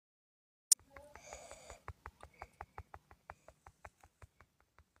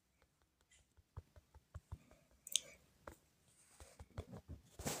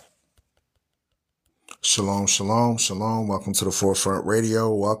Shalom, shalom, shalom. Welcome to the Forefront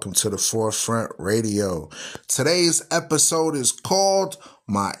Radio. Welcome to the Forefront Radio. Today's episode is called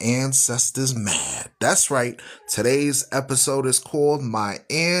My Ancestors Mad. That's right. Today's episode is called My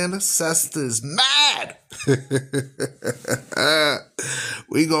Ancestors Mad.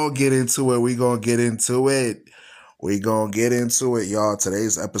 We gonna get into it. We gonna get into it. We gonna get into it, y'all.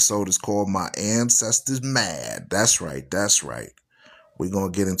 Today's episode is called My Ancestors Mad. That's right. That's right. We're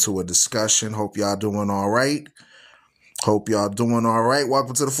going to get into a discussion. Hope y'all doing all right. Hope y'all doing all right.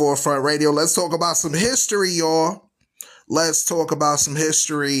 Welcome to the Forefront Radio. Let's talk about some history, y'all. Let's talk about some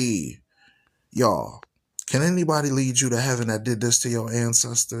history. Y'all, can anybody lead you to heaven that did this to your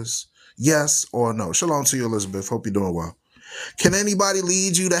ancestors? Yes or no? Shalom to you, Elizabeth. Hope you're doing well. Can anybody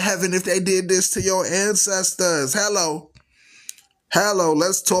lead you to heaven if they did this to your ancestors? Hello. Hello.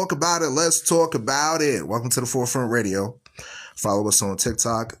 Let's talk about it. Let's talk about it. Welcome to the Forefront Radio. Follow us on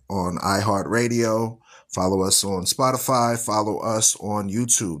TikTok, on iHeartRadio. Follow us on Spotify. Follow us on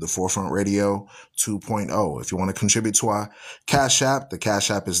YouTube, the Forefront Radio 2.0. If you want to contribute to our Cash App, the Cash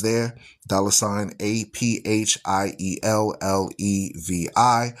App is there. $APHIELLEVI.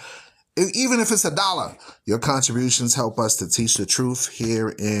 Even if it's $1, your contributions help us to teach the truth here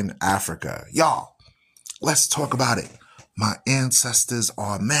in Africa. Y'all, let's talk about it. My ancestors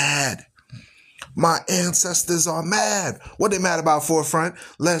are mad. My ancestors are mad. What they mad about, Forefront?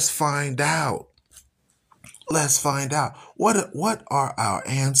 Let's find out. Let's find out. What are our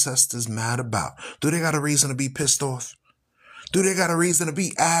ancestors mad about? Do they got a reason to be pissed off? Do they got a reason to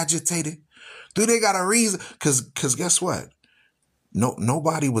be agitated? Do they got a reason? Because guess what?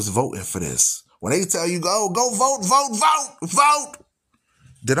 Nobody was voting for this. When they tell you, go vote.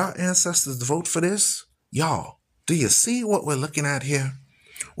 Did our ancestors vote for this? Y'all, do you see what we're looking at here?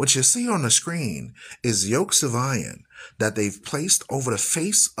 What you see on the screen is yokes of iron that they've placed over the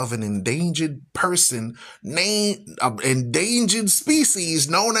face of an endangered person, endangered species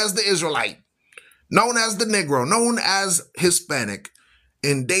known as the Israelite, known as the Negro, known as Hispanic,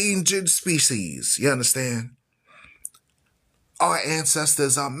 endangered species. You understand? Our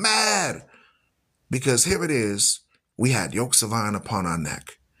ancestors are mad because here it is. We had yokes of iron upon our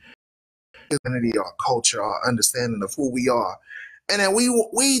neck. Identity, our culture, our understanding of who we are. And then we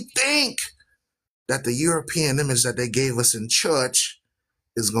think that the European image that they gave us in church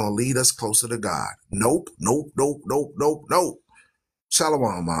is going to lead us closer to God. Nope.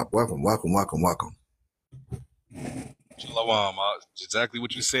 Shalom, Mark. Welcome. Shalom, exactly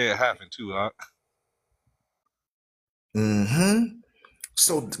what you said happened too, huh?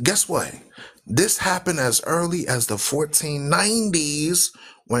 So guess what? This happened as early as the 1490s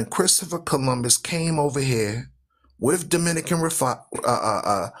when Christopher Columbus came over here with Dominican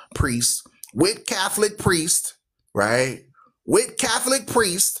priests, with Catholic priests, right? With Catholic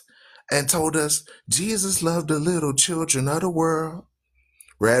priests, and told us Jesus loved the little children of the world.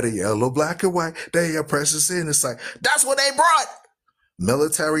 Red or yellow, black or white, they are precious in his sight. That's what they brought.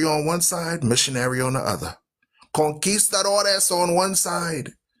 Military on one side, missionary on the other. Conquistadores on one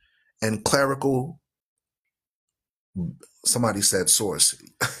side, and clerical, somebody said source.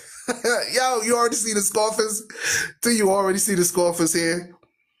 Yo, you already see the scoffers? Do you already see the scoffers here?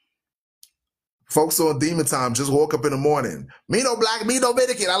 Folks on Demon Time just woke up in the morning. Me no black, me no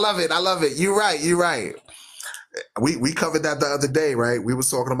Dominican. I love it. You're right. We covered that the other day, right? We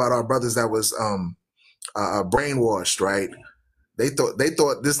was talking about our brothers that was brainwashed, right? They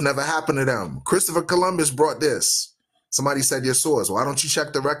thought this never happened to them. Christopher Columbus brought this. Somebody said your source. Why don't you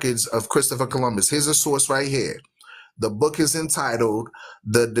check the records of Christopher Columbus? Here's a source right here. The book is entitled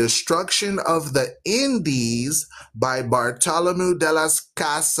The Destruction of the Indies by Bartolomeu de las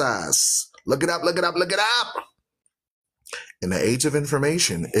Casas. Look it up. In the age of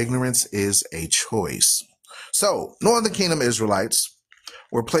information, ignorance is a choice. So, Northern Kingdom Israelites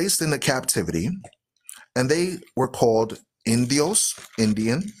were placed into captivity, and they were called Indios,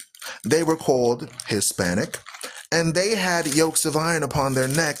 Indian. They were called Hispanic, and they had yokes of iron upon their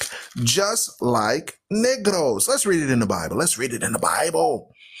neck, just like Negros. Let's read it in the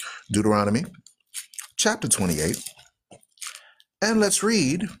Bible. Deuteronomy, chapter 28. And let's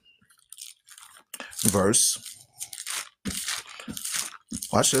read verse,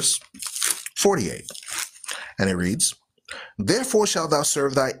 watch this, 48. And it reads, Therefore shalt thou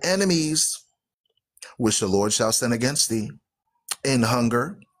serve thy enemies, which the Lord shall send against thee, in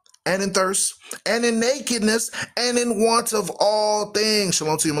hunger, and in thirst, and in nakedness, and in want of all things.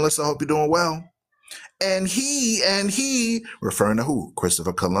 Shalom to you, Melissa. Hope you're doing well. And he, referring to who?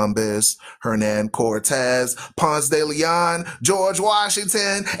 Christopher Columbus, Hernan Cortez, Ponce de Leon, George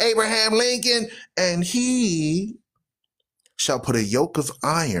Washington, Abraham Lincoln, and he shall put a yoke of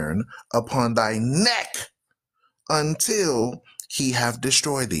iron upon thy neck until he have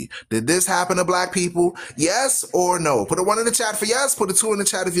destroyed thee. Did this happen to black people? Yes or no? Put a 1 in the chat for yes. Put a 2 in the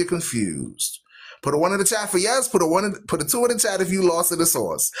chat if you're confused. Put a 1 in the chat for yes. Put a 2 in the chat if you lost in the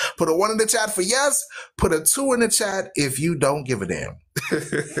source. Put a 1 in the chat for yes. Put a 2 in the chat if you don't give a damn.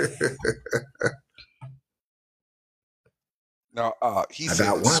 Now, he I said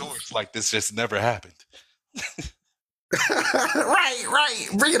got the one. source like this just never happened. Right.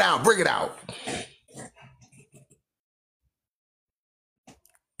 Bring it out.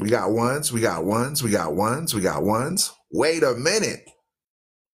 We got ones. Wait a minute.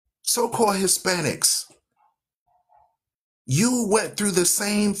 So-called Hispanics. You went through the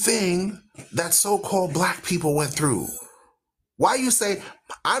same thing that so-called black people went through. Why you say,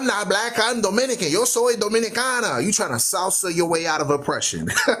 I'm not black, I'm Dominican. Yo soy Dominicana. You trying to salsa your way out of oppression.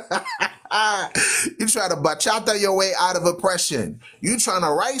 You trying to bachata your way out of oppression. You trying to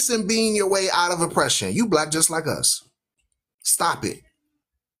rice and bean your way out of oppression. You black just like us. Stop it.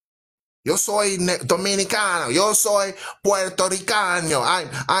 Yo soy Dominicano. Yo soy Puerto Ricano.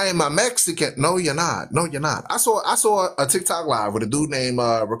 I am a Mexican. No, you're not. I saw a TikTok live with a dude named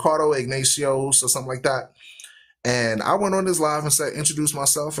Ricardo Ignatios or something like that. And I went on this live and introduced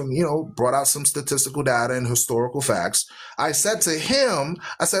myself and, brought out some statistical data and historical facts. I said to him,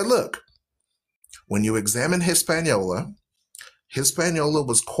 look, when you examine Hispaniola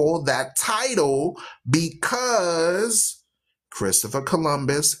was called that title because Christopher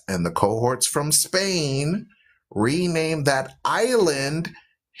Columbus and the cohorts from Spain renamed that island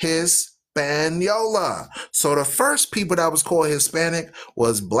Hispaniola. So the first people that was called Hispanic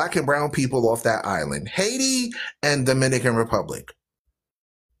was black and brown people off that island, Haiti and Dominican Republic.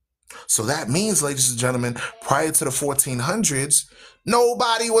 So that means, ladies and gentlemen, prior to the 1400s,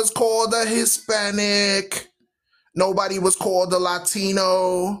 nobody was called a Hispanic. Nobody was called a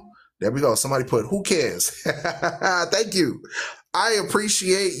Latino. There we go. Somebody put, who cares? Thank you. I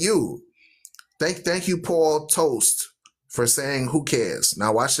appreciate you. Thank you, Paul Toast, for saying who cares.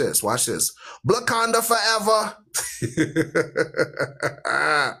 Now watch this. Blaconda forever.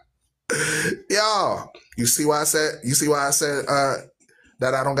 Y'all, you see why I said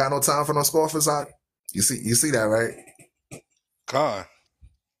that I don't got no time for no scoffers out? You see that, right? Con.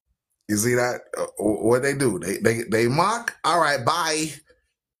 You see that? What they do? They mock? All right, bye.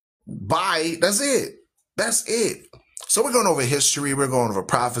 That's it. So we're going over history, we're going over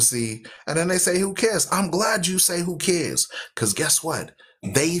prophecy, and then they say, who cares? I'm glad you say who cares, because guess what?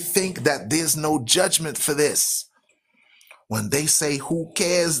 They think that there's no judgment for this. When they say who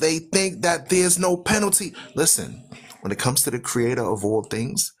cares, they think that there's no penalty. Listen, when it comes to the creator of all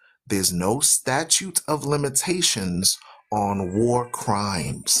things, there's no statute of limitations on war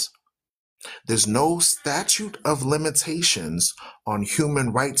crimes. There's no statute of limitations on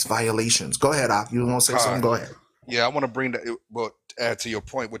human rights violations. Go ahead, Ak. You want to say something? Go ahead. Yeah, I want to bring that, well, add to your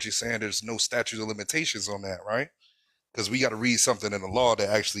point, what you're saying, there's no statute of limitations on that, right? Because we got to read something in the law that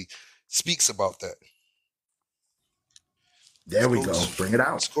actually speaks about that. There we go. Bring it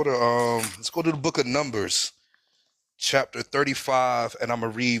out. Let's go to the book of Numbers, chapter 35, and I'm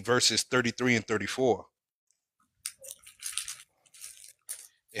going to read verses 33 and 34.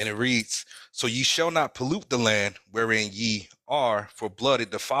 And it reads, so ye shall not pollute the land wherein ye are, for blood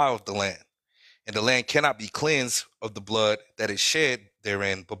it defileth the land. And the land cannot be cleansed of the blood that is shed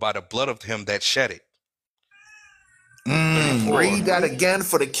therein, but by the blood of him that shed it. Read that again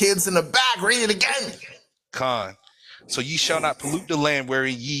for the kids in the back. Read it again. Con. So ye shall not pollute the land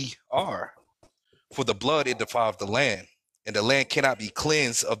wherein ye are, for the blood it defileth the land. And the land cannot be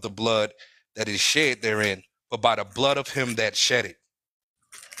cleansed of the blood that is shed therein, but by the blood of him that shed it.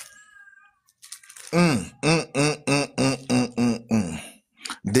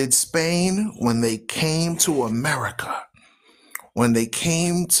 Did Spain, when they came to America, when they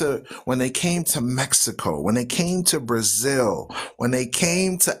came to Mexico, when they came to Brazil, when they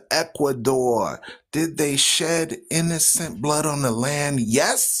came to Ecuador, did they shed innocent blood on the land?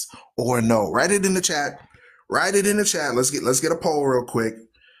 Yes or no? Write it in the chat. Let's get a poll real quick.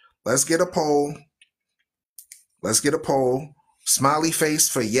 Let's get a poll. Smiley face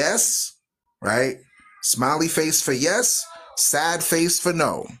for yes, right? Smiley face for yes, sad face for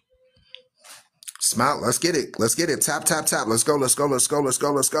no. Smile. Let's get it. Tap. Let's go.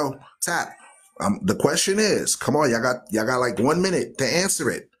 Tap. The question is, come on, y'all got like 1 minute to answer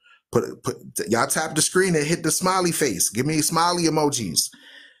it. Put y'all tap the screen and hit the smiley face. Give me smiley emojis.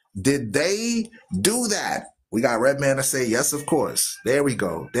 Did they do that? We got Red Man to say yes, of course. There we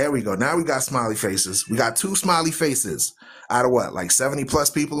go. Now we got smiley faces. We got 2 smiley faces out of what, like 70 plus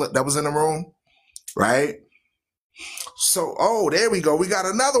people that was in the room, right? So, oh, there we go. We got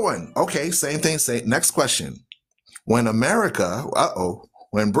another one. Okay, same thing. Next question. When America,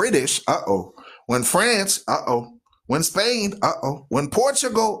 when British, when France, when Spain, when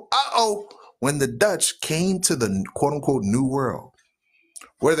Portugal, when the Dutch came to the quote unquote New World,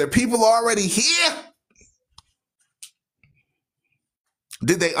 were there people already here?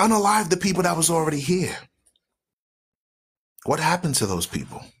 Did they unalive the people that was already here? What happened to those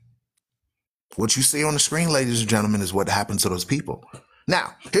people? What you see on the screen, ladies and gentlemen, is what happened to those people.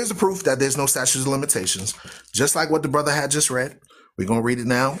 Now, here's the proof that there's no statutes of limitations. Just like what the brother had just read. We're going to read it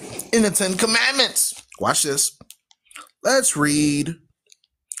now in the 10 Commandments. Watch this. Let's read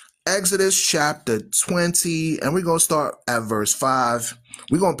Exodus chapter 20, and we're going to start at verse 5.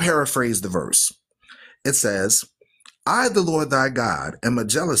 We're going to paraphrase the verse. It says, I, the Lord thy God, am a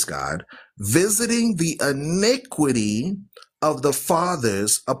jealous God, visiting the iniquity of the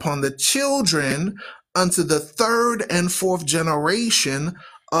fathers upon the children unto the third and fourth generation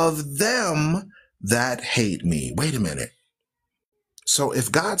of them that hate me. Wait a minute. So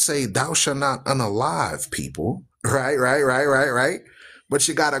if God say, thou shalt not unalive people, right. But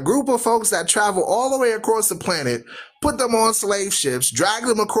you got a group of folks that travel all the way across the planet, put them on slave ships, drag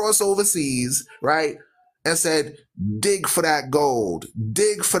them across overseas, right? And said, dig for that gold,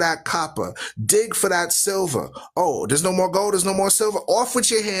 dig for that copper, dig for that silver. Oh, there's no more gold, there's no more silver. Off with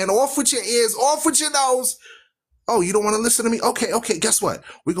your hand, off with your ears, off with your nose. Oh, you don't want to listen to me? Okay, guess what?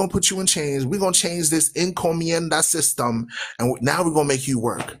 We're going to put you in chains. We're going to change this encomienda system. And now we're going to make you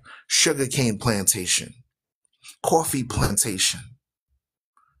work. Sugarcane plantation, coffee plantation.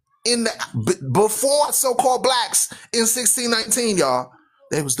 Before so-called blacks in 1619, y'all,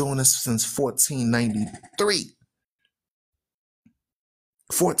 they was doing this since 1493.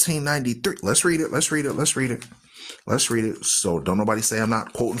 1493. Let's read it. So don't nobody say I'm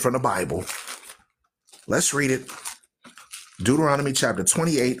not quoting from the Bible. Let's read it. Deuteronomy chapter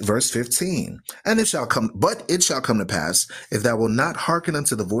 28, verse 15. And it shall come to pass, if thou wilt not hearken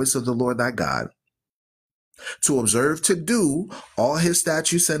unto the voice of the Lord thy God, to observe to do all his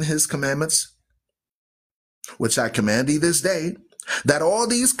statutes and his commandments, which I command thee this day, that all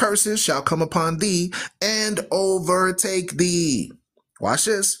these curses shall come upon thee and overtake thee. Watch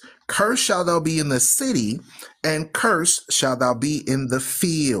this. Curse shall thou be in the city, and curse shall thou be in the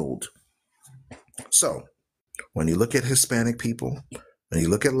field. So, when you look at Hispanic people, when you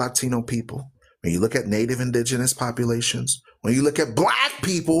look at Latino people, when you look at native indigenous populations, when you look at black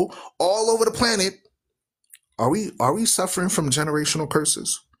people all over the planet, are we suffering from generational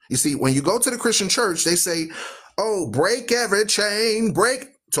curses? You see, when you go to the Christian church, they say, oh, break every chain,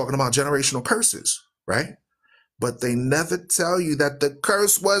 talking about generational curses, right? But they never tell you that the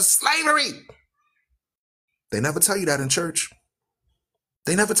curse was slavery. They never tell you that in church.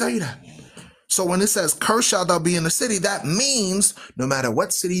 They never tell you that. So when it says, curse shall thou be in the city, that means no matter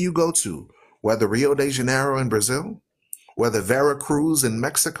what city you go to, whether Rio de Janeiro in Brazil, whether Veracruz in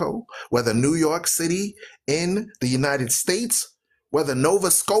Mexico, whether New York City in the United States, whether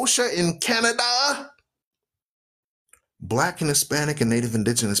Nova Scotia in Canada, Black and Hispanic and Native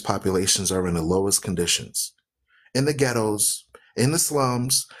Indigenous populations are in the lowest conditions. In the ghettos, in the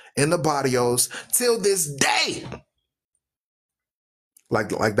slums, in the barrios, till this day. Like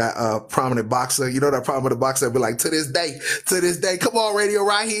that prominent boxer, you know that prominent boxer be like, to this day, come on, Radio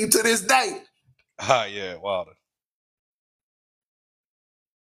Raheem, to this day. Yeah, Wilder.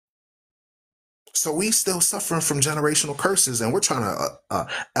 So we still suffering from generational curses, and we're trying to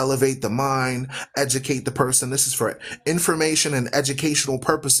elevate the mind, educate the person. This is for information and educational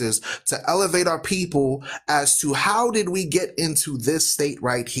purposes, to elevate our people as to how did we get into this state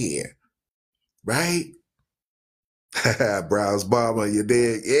right here, right? Browse Bomber, you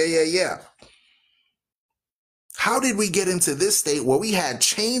dig? Yeah. How did we get into this state where we had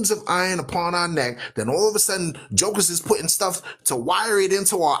chains of iron upon our neck, then all of a sudden jokers is putting stuff to wire it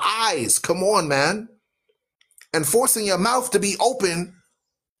into our eyes? Come on, man. And forcing your mouth to be open.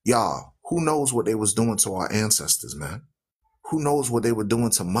 Y'all, who knows what they was doing to our ancestors, man? Who knows what they were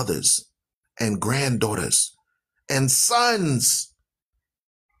doing to mothers and granddaughters and sons?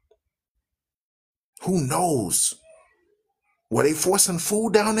 Who knows? Were they forcing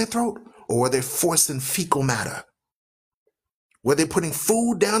food down their throat, or were they forcing fecal matter? Were they putting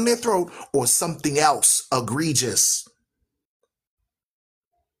food down their throat or something else egregious?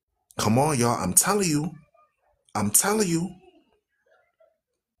 Come on, y'all. I'm telling you.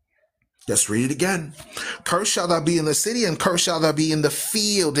 Let's read it again. Curse shall thou be in the city, and curse shall thou be in the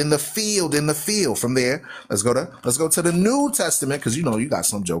field, in the field. From there, let's go to the New Testament, because you know you got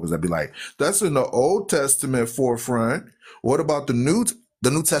some jokers that be like, that's in the Old Testament forefront. What about the New?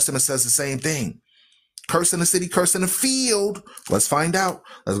 The New Testament says the same thing. Curse in the city, curse in the field. Let's find out.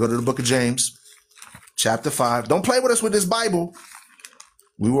 Let's go to the book of James, chapter 5. Don't play with us with this Bible.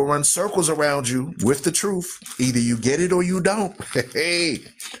 We will run circles around you with the truth. Either you get it or you don't. Hey,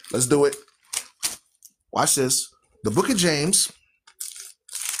 let's do it. Watch this. The book of James,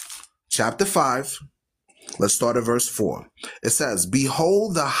 chapter 5. Let's start at verse 4. It says,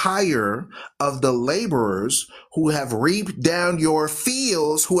 behold the hire of the laborers who have reaped down your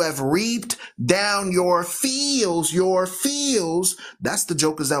fields, your fields. That's the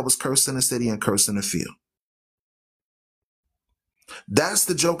jokers that was cursed in the city and cursed in the field. That's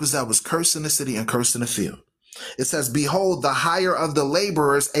the jokers that was cursed in the city and cursed in the field. It says, behold the hire of the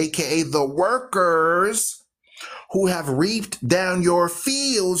laborers, aka the workers, who have reaped down your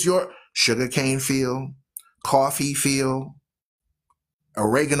fields, your sugarcane field, coffee field,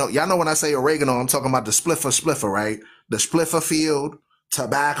 oregano. Y'all know when I say oregano, I'm talking about the spliffer, right? The spliffer field,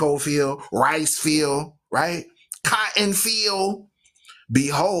 tobacco field, rice field, right? Cotton field.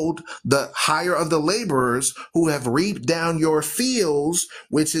 Behold, the hire of the laborers who have reaped down your fields,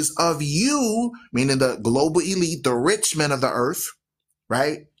 which is of you, meaning the global elite, the rich men of the earth,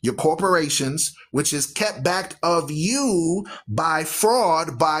 right? Your corporations, which is kept back of you by fraud,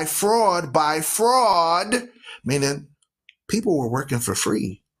 meaning people were working for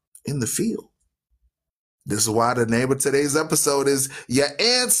free in the field. This is why the name of today's episode is Your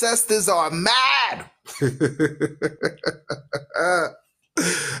Ancestors Are Mad.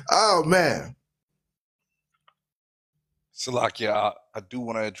 Oh, man. Salakia, I do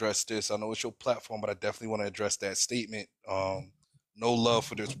want to address this. I know it's your platform, but I definitely want to address that statement. No love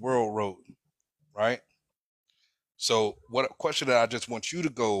for this world road, right? So what question that I just want you to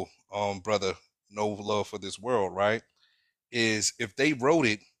go, brother, no love for this world, right? Is if they wrote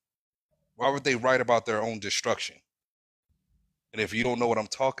it, why would they write about their own destruction? And if you don't know what I'm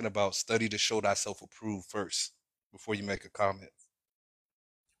talking about, study to show thyself approved first before you make a comment.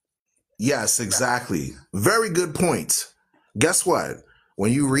 Yes, exactly. Very good point. Guess what?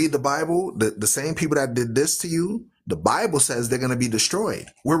 When you read the Bible, the same people that did this to you, the Bible says they're going to be destroyed.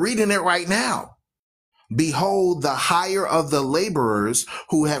 We're reading it right now. Behold, the hire of the laborers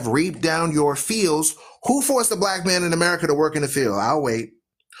who have reaped down your fields. Who forced the black man in America to work in the field? I'll wait.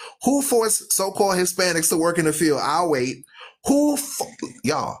 Who forced so-called Hispanics to work in the field? I'll wait.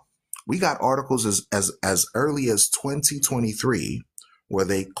 Y'all, we got articles as early as 2023 where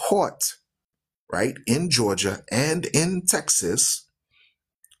they caught, right, in Georgia and in Texas,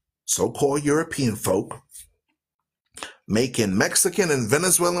 so-called European folk making Mexican and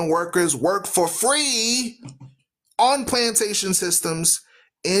Venezuelan workers work for free on plantation systems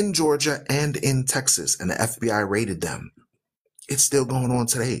in Georgia and in Texas, and the FBI raided them. It's still going on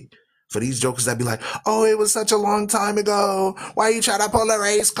today. For these jokers that be like, oh, it was such a long time ago. Why you trying to pull a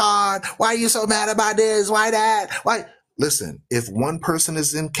race card? Why are you so mad about this? Why that? Why? Listen, if one person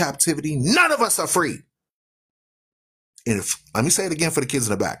is in captivity, none of us are free. And let me say it again for the kids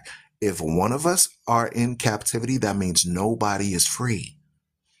in the back. If one of us are in captivity, that means nobody is free.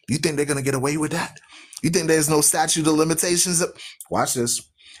 You think they're going to get away with that? You think there's no statute of limitations? Watch this.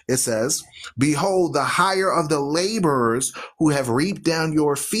 It says, behold, the hire of the laborers who have reaped down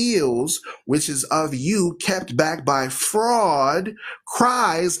your fields, which is of you kept back by fraud,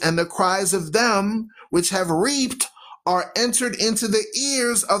 cries, and the cries of them which have reaped are entered into the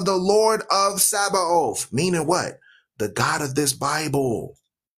ears of the Lord of Sabaoth. Meaning what? The God of this Bible.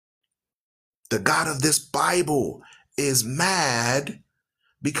 The God of this Bible is mad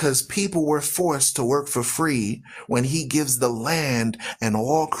because people were forced to work for free when he gives the land and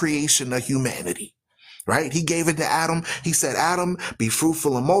all creation of humanity, right? He gave it to Adam. He said, Adam, be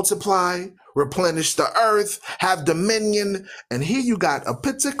fruitful and multiply, replenish the earth, have dominion. And here you got a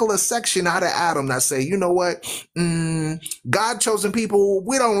particular section out of Adam that say, you know what? God chosen people,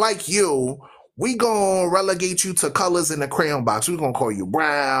 we don't like you. We gonna relegate you to colors in the crayon box. We're gonna call you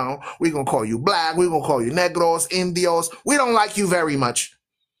brown. We're gonna call you black. We're gonna call you negros, indios. We don't like you very much.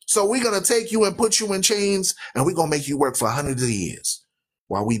 So we're going to take you and put you in chains, and we're going to make you work for hundreds of years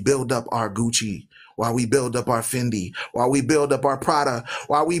while we build up our Gucci, while we build up our Fendi, while we build up our Prada,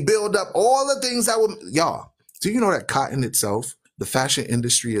 while we build up all the things that would, y'all, do you know that cotton itself, the fashion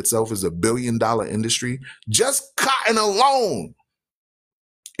industry itself is $1 billion industry? Just cotton alone.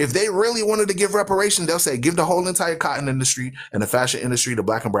 If they really wanted to give reparation, they'll say, give the whole entire cotton industry and the fashion industry to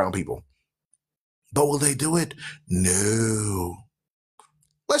black and brown people. But will they do it? No.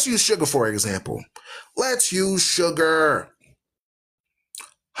 Let's use sugar, for example. Let's use sugar.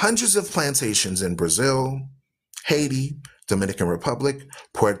 Hundreds of plantations in Brazil, Haiti, Dominican Republic,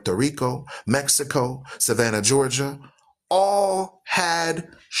 Puerto Rico, Mexico, Savannah, Georgia, all had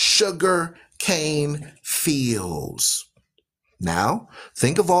sugar cane fields. Now,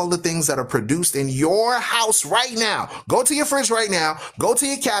 think of all the things that are produced in your house right now. Go to your fridge right now, go to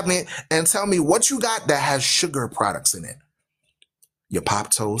your cabinet, and tell me what you got that has sugar products in it. Your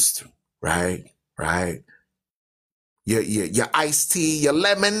Pop Toast, right? Your iced tea, your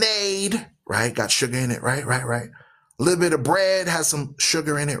lemonade, right? Got sugar in it, right? A little bit of bread has some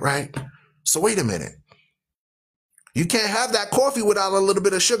sugar in it, right? So wait a minute. You can't have that coffee without a little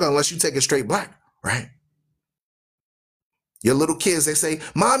bit of sugar unless you take it straight black, right? Your little kids, they say,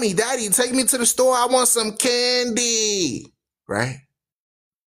 Mommy, Daddy, take me to the store. I want some candy, right?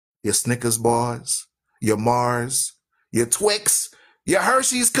 Your Snickers bars, your Mars, your Twix, your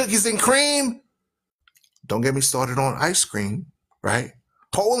Hershey's cookies and cream. Don't get me started on ice cream, right?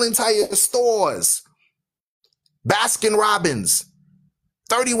 Whole entire stores, Baskin Robbins,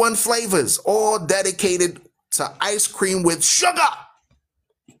 31 flavors, all dedicated to ice cream with sugar.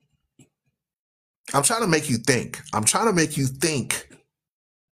 I'm trying to make you think.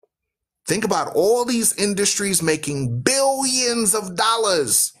 Think about all these industries making billions of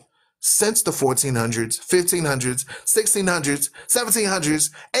dollars since the 1400s, 1500s, 1600s,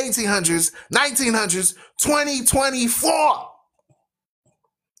 1700s, 1800s, 1900s, 2024.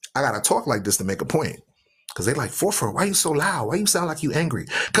 I got to talk like this to make a point. Because they like, Forfar, why you so loud? Why you sound like you angry?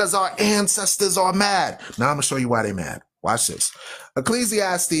 Because our ancestors are mad. Now I'm going to show you why they mad. Watch this.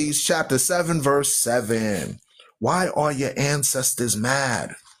 Ecclesiastes chapter 7, verse 7. Why are your ancestors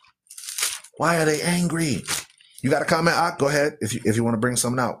mad? Why are they angry? You got a comment, Ak? Go ahead if you want to bring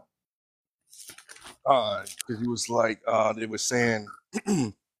something out. Because he was like, they were saying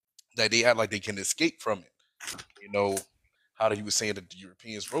that they act like they can escape from it. You know, how he was saying that the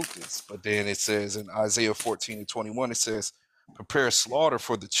Europeans wrote this. But then it says in Isaiah 14:21, it says, prepare slaughter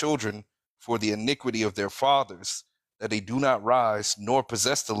for the children for the iniquity of their fathers, that they do not rise, nor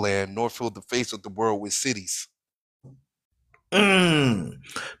possess the land, nor fill the face of the world with cities.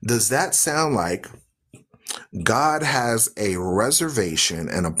 Does that sound like God has a reservation,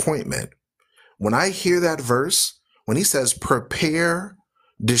 an appointment? When I hear that verse, when he says prepare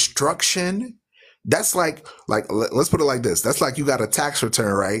destruction, that's like let's put it like this. That's like you got a tax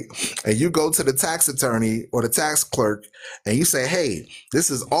return, right? And you go to the tax attorney or the tax clerk and you say, hey,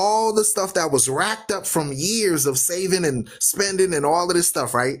 this is all the stuff that was racked up from years of saving and spending and all of this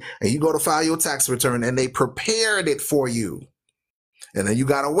stuff, right? And you go to file your tax return and they prepared it for you. And then you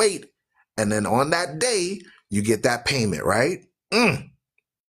got to wait. And then on that day, you get that payment, right?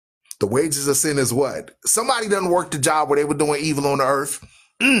 The wages of sin is what? Somebody done worked the job where they were doing evil on the earth.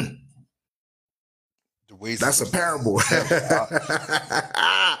 That's a parable.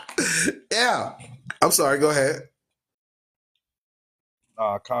 Yeah. I'm sorry. Go ahead.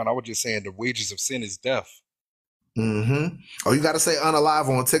 Khan, I was just saying the wages of sin is death. Oh, you got to say unalive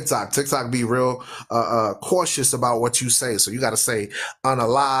on TikTok. TikTok be real cautious about what you say. So you got to say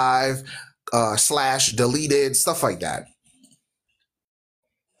unalive, / deleted, stuff like that.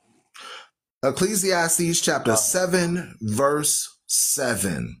 Ecclesiastes chapter 7, verse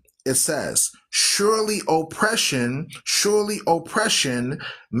 7. It says, surely oppression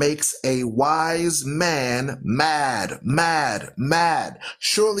makes a wise man mad.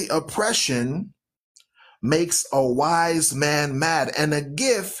 Surely oppression makes a wise man mad, and a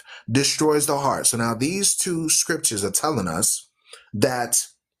gift destroys the heart. So now these two scriptures are telling us that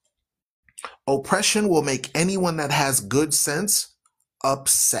oppression will make anyone that has good sense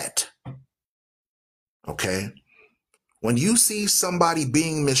upset. Okay? When you see somebody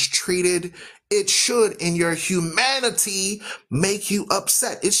being mistreated, it should, in your humanity, make you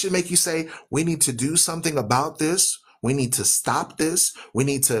upset. It should make you say, we need to do something about this. We need to stop this. We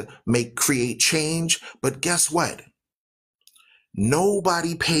need to create change. But guess what?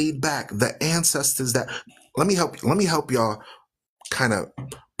 Nobody paid back the ancestors that, let me help y'all kind of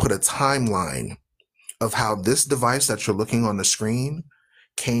put a timeline of how this device that you're looking on the screen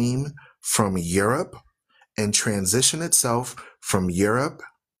came from Europe and transition itself from Europe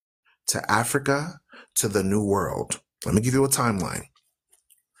to Africa to the New World. Let me give you a timeline.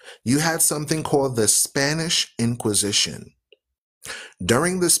 You had something called the Spanish Inquisition.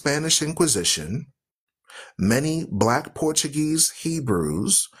 During the Spanish Inquisition, many Black Portuguese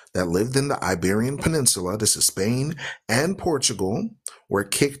Hebrews that lived in the Iberian Peninsula, this is Spain and Portugal, were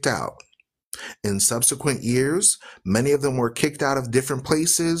kicked out. In subsequent years, many of them were kicked out of different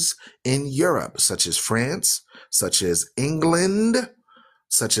places in Europe, such as France, such as England,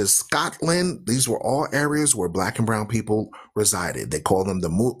 such as Scotland. These were all areas where Black and brown people resided. They called them the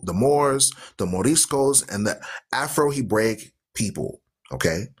Moors, the Moriscos, and the Afro-Hebraic people,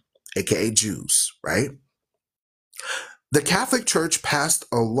 okay, aka Jews, right? The Catholic Church passed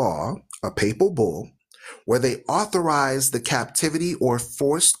a law a papal bull, where they authorized the captivity or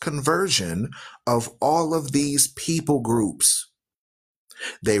forced conversion of all of these people groups.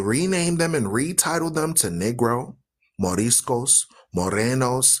 They renamed them and retitled them to Negro, Moriscos,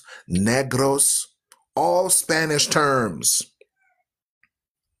 Morenos, Negros, all Spanish terms.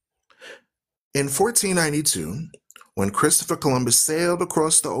 In 1492, when Christopher Columbus sailed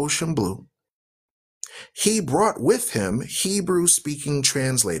across the ocean blue, he brought with him Hebrew-speaking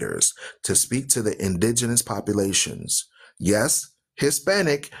translators to speak to the indigenous populations. Yes,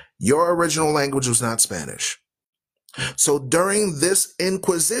 Hispanic, your original language was not Spanish. So during this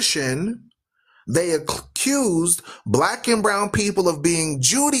Inquisition, they accused black and brown people of being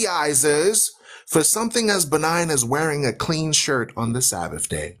Judaizers for something as benign as wearing a clean shirt on the Sabbath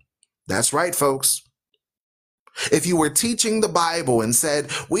day. That's right, folks. If you were teaching the Bible and said,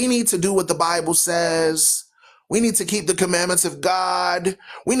 we need to do what the Bible says, we need to keep the commandments of God,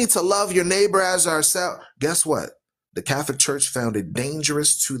 we need to love your neighbor as ourselves, guess what? The Catholic Church found it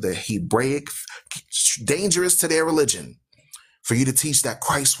dangerous to the Hebraic, dangerous to their religion, for you to teach that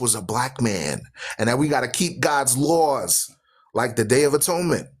Christ was a black man and that we got to keep God's laws, like the Day of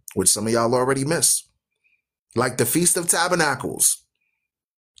Atonement, which some of y'all already missed, like the Feast of Tabernacles.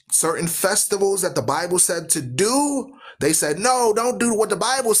 Certain festivals that the Bible said to do, they said, no, don't do what the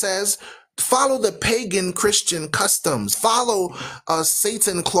Bible says. Follow the pagan Christian customs. Follow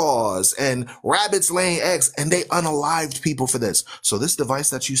Satan claws and rabbits laying eggs. And they unalived people for this. So this device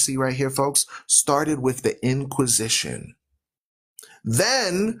that you see right here, folks, started with the Inquisition.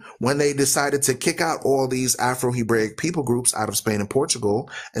 Then, when they decided to kick out all these Afro-Hebraic people groups out of Spain and Portugal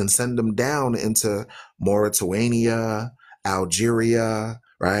and send them down into Mauritania, Algeria,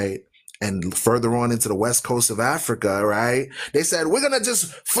 right? And further on into the west coast of Africa, right? They said, we're going to just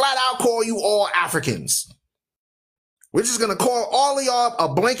flat out call you all Africans. We're just going to call all of y'all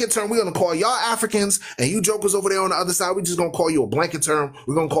a blanket term. We're going to call y'all Africans, and you jokers over there on the other side, we're just going to call you a blanket term.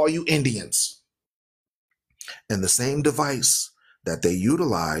 We're going to call you Indians. And the same device that they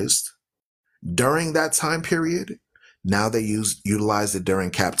utilized during that time period, now they utilize it during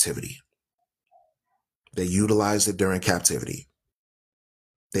captivity. They utilized it during captivity.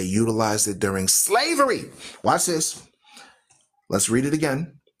 They utilized it during slavery. Watch this. Let's read it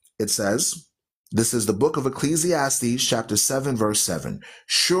again. It says, this is the book of Ecclesiastes, chapter 7, verse 7.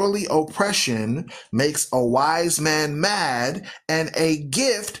 Surely oppression makes a wise man mad, and a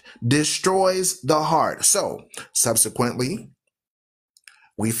gift destroys the heart. So, subsequently,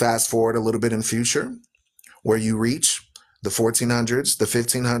 we fast forward a little bit in future, where you reach the 1400s, the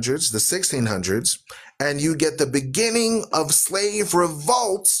 1500s, the 1600s, and you get the beginning of slave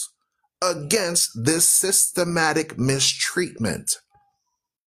revolts against this systematic mistreatment.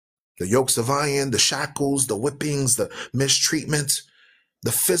 The yokes of iron, the shackles, the whippings, the mistreatment,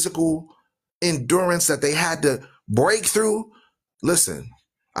 the physical endurance that they had to break through. Listen,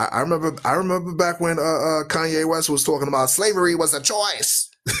 I remember back when Kanye West was talking about slavery was a choice.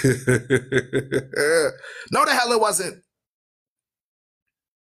 No, the hell it wasn't.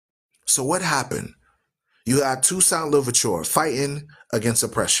 So what happened? You got Toussaint Louverture fighting against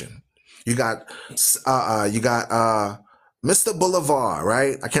oppression. You got Mr. Boulevard,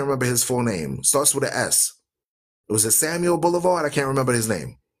 right? I can't remember his full name. Starts with an S. Was it Samuel Boulevard? I can't remember his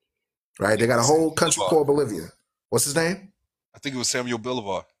name. Right? They got a whole country called Bolivia. What's his name? I think it was Samuel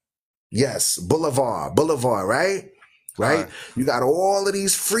Boulevard. Yes, Boulevard, right? Right? You got all of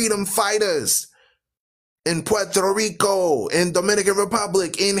these freedom fighters in Puerto Rico, in Dominican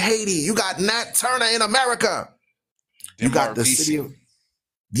Republic, in Haiti. You got Nat Turner in America. You got the city of,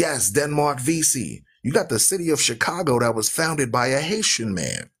 yes, Denmark VC. You got the city of Chicago that was founded by a Haitian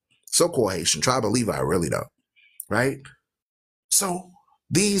man. So-called Haitian, tribe of Levi, really though. Right? So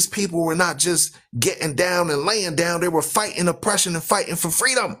these people were not just getting down and laying down. They were fighting oppression and fighting for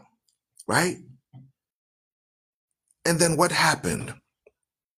freedom. Right? And then what happened?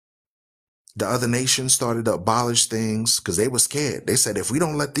 The other nations started to abolish things because they were scared. They said, if we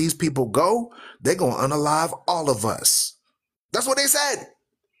don't let these people go, they're going to unalive all of us. That's what they said.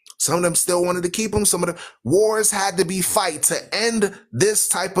 Some of them still wanted to keep them. Some of the wars had to be fought to end this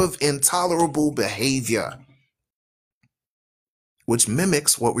type of intolerable behavior, which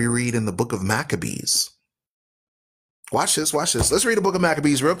mimics what we read in the book of Maccabees. Watch this, watch this. Let's read the book of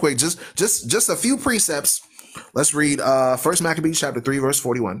Maccabees real quick. Just a few precepts. Let's read 1 Maccabees chapter 3, verse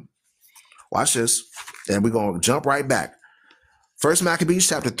 41. Watch this. And we're going to jump right back. 1 Maccabees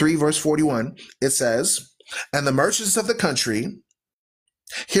chapter 3, verse 41. It says, and the merchants of the country,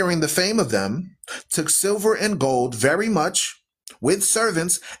 hearing the fame of them, took silver and gold very much, with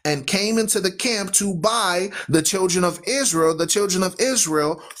servants, and came into the camp to buy the children of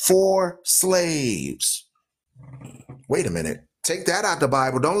Israel for slaves. Wait a minute. Take that out the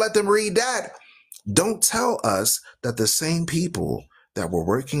Bible. Don't let them read that. Don't tell us that the same people that were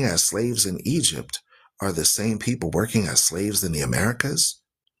working as slaves in Egypt are the same people working as slaves in the Americas,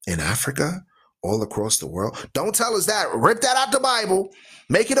 in Africa, all across the world. Don't tell us that. Rip that out the Bible.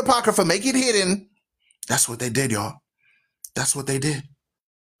 Make it apocrypha. Make it hidden. That's what they did, y'all. That's what they did.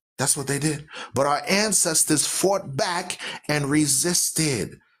 That's what they did. But our ancestors fought back and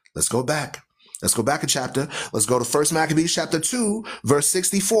resisted. Let's go back. Let's go back a chapter. Let's go to 1 Maccabees chapter 2, verse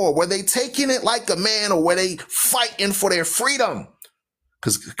 64. Were they taking it like a man, or were they fighting for their freedom?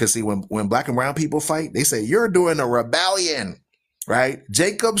 Because see, when black and brown people fight, they say, you're doing a rebellion, right?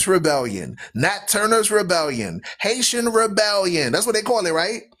 Jacob's rebellion, Nat Turner's rebellion, Haitian rebellion. That's what they call it,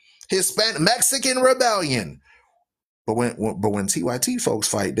 right? Mexican rebellion. But when TYT folks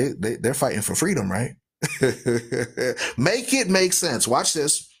fight, they're fighting for freedom, right? Make it make sense. Watch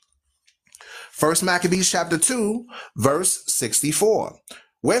this. 1 Maccabees chapter 2, verse 64.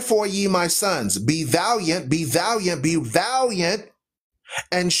 Wherefore, ye my sons, be valiant, be valiant, be valiant,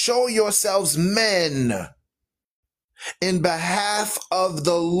 and show yourselves men in behalf of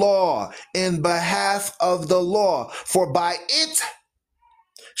the law, in behalf of the law, for by it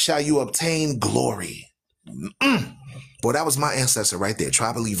shall you obtain glory. Boy, that was my ancestor right there,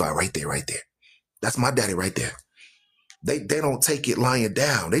 tribe of Levi, right there, right there. That's my daddy right there. They don't take it lying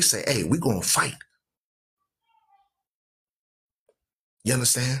down. They say, hey, we're going to fight. You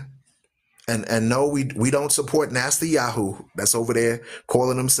understand? And no, we don't support Nasty Yahoo that's over there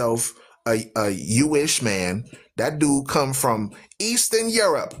calling himself a Jewish man. That dude come from Eastern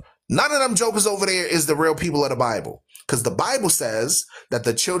Europe. None of them jokers over there is the real people of the Bible. Because the Bible says that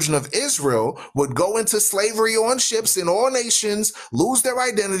the children of Israel would go into slavery on ships in all nations, lose their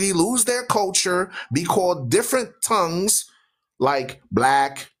identity, lose their culture, be called different tongues like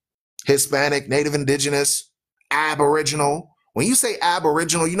Black, Hispanic, Native Indigenous, Aboriginal. When you say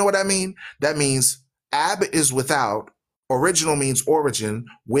Aboriginal, you know what I mean? That means ab is without, original means origin,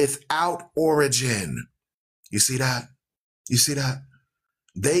 without origin. You see that? You see that?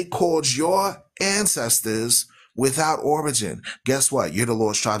 They called your ancestors without origin. Guess what? You're the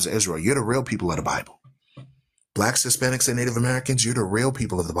lost tribes of Israel. You're the real people of the Bible. Blacks, Hispanics, and Native Americans, you're the real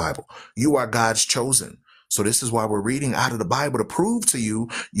people of the Bible. You are God's chosen. So this is why we're reading out of the Bible to prove to you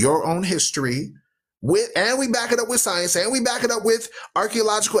your own history, and we back it up with science, and we back it up with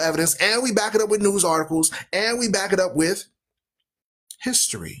archaeological evidence, and we back it up with news articles, and we back it up with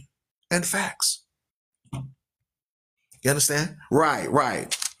history and facts. You understand?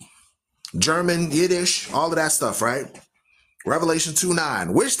 Right. German, Yiddish, all of that stuff, right? Revelation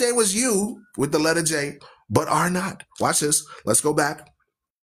 2:9. Wish they was you with the letter J, but are not. Watch this. Let's go back.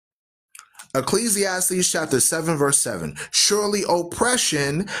 Ecclesiastes chapter 7, verse 7. Surely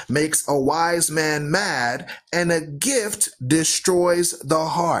oppression makes a wise man mad, and a gift destroys the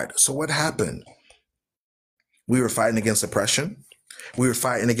heart. So what happened? We were fighting against oppression. We were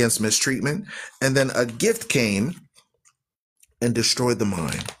fighting against mistreatment. And then a gift came and destroyed the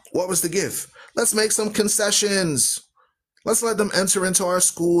mind. What was the gift? Let's make some concessions. Let's let them enter into our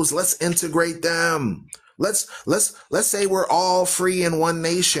schools. Let's integrate them. Let's say we're all free in one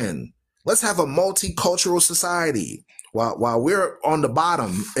nation. Let's have a multicultural society while we're on the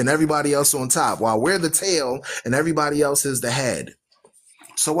bottom and everybody else on top, while we're the tail and everybody else is the head.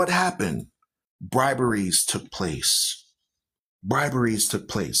 So what happened? Briberies took place.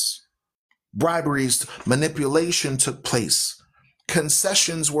 Manipulation took place.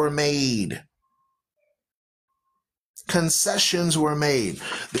 Concessions were made. Can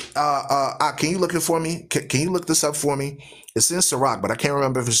you look it for me? Can you look this up for me? It's in Sirach, but I can't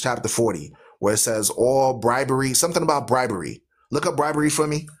remember if it's chapter 40, where it says all bribery, something about bribery. Look up bribery for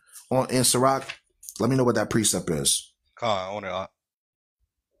me in Sirach. Let me know what that precept is. On it. All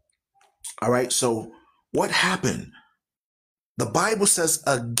right, so what happened? The Bible says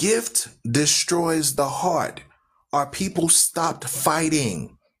a gift destroys the heart. Our people stopped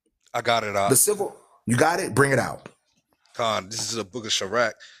fighting. I got it out. You got it? Bring it out. This is a book of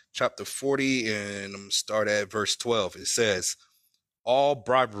Sirach, chapter 40, and I'm going to start at verse 12. It says, all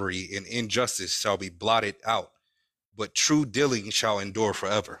bribery and injustice shall be blotted out, but true dealing shall endure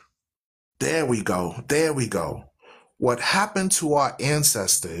forever. There we go. What happened to our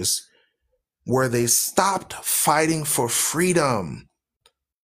ancestors where they stopped fighting for freedom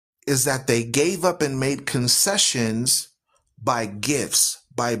is that they gave up and made concessions by gifts,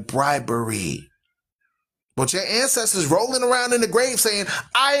 by bribery. But your ancestors rolling around in the grave saying,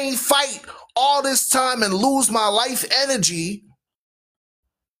 I ain't fight all this time and lose my life energy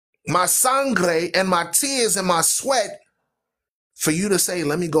my sangre and my tears and my sweat for you to say,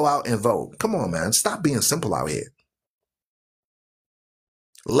 let me go out and vote. Come on, man. Stop being simple out here.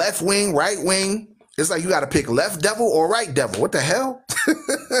 Left wing, right wing. It's like you got to pick left devil or right devil. What the hell?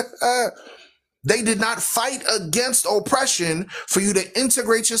 They did not fight against oppression for you to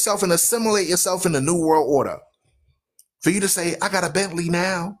integrate yourself and assimilate yourself in the new world order. For you to say, I got a Bentley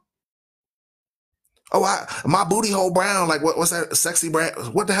now. Oh, my booty hole brown. Like, what's that? Sexy Brown.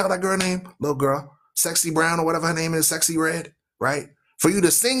 What the hell that girl name? Little girl. Sexy Brown or whatever her name is. Sexy Red. Right? For you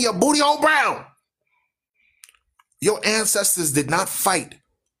to sing your booty hole brown. Your ancestors did not fight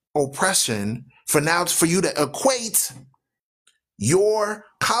oppression for you to equate your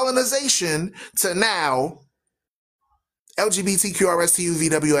colonization to now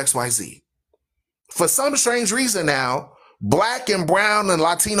LGBTQRSTUVWXYZ. For some strange reason now, Black and brown and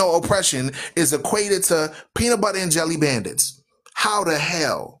Latino oppression is equated to peanut butter and jelly bandits. How the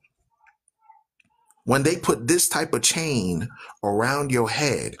hell? When they put this type of chain around your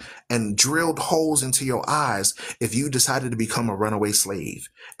head and drilled holes into your eyes if you decided to become a runaway slave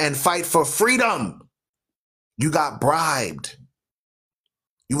and fight for freedom, you got bribed.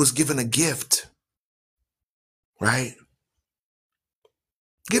 You was given a gift, right?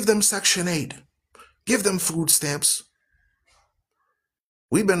 Give them Section 8. Give them food stamps.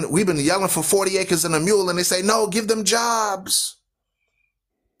 We've been yelling for 40 acres and a mule, and they say, no, give them jobs.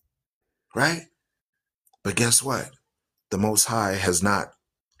 Right? But guess what? The Most High has not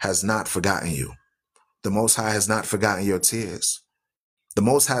forgotten you. The Most High has not forgotten your tears. The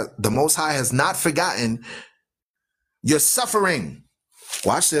Most High has not forgotten your suffering.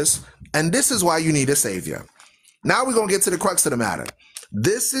 Watch this. And this is why you need a savior. Now we're going to get to the crux of the matter.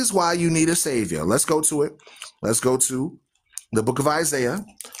 This is why you need a savior. Let's go to it. Let's go to the book of Isaiah,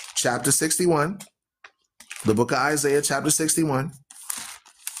 chapter 61. The book of Isaiah, chapter 61.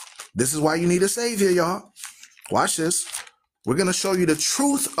 This is why you need a savior, y'all. Watch this. We're going to show you the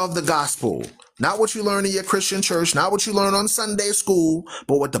truth of the gospel. Not what you learn in your Christian church, not what you learn on Sunday school,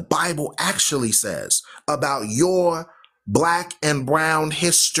 but what the Bible actually says about your Black and brown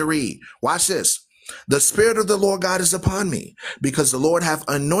history. Watch this. The Spirit of the Lord God is upon me, because the Lord hath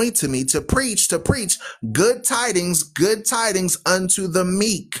anointed me to preach good tidings unto the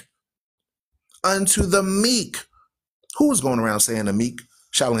meek. Unto the meek. Who was going around saying the meek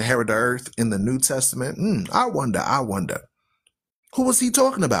shall inherit the earth in the New Testament? I wonder. Who was he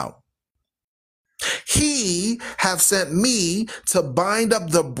talking about? He have sent me to bind up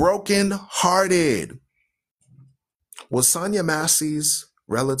the brokenhearted. Was Sonia Massey's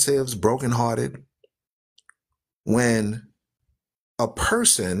relatives brokenhearted when a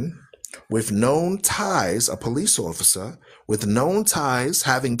person with known ties, a police officer with known ties,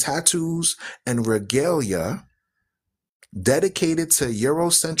 having tattoos and regalia, dedicated to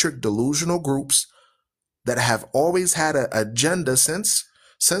Eurocentric delusional groups that have always had an agenda since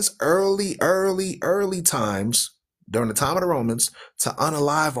early times, during the time of the Romans, to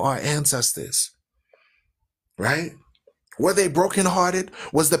unalive our ancestors, right? Were they brokenhearted?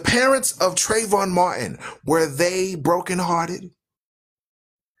 Was the parents of Trayvon Martin, were they brokenhearted?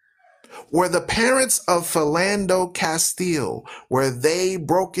 Were the parents of Philando Castile, were they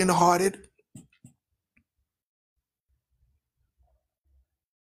brokenhearted?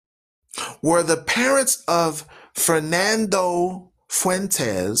 Were the parents of Fernando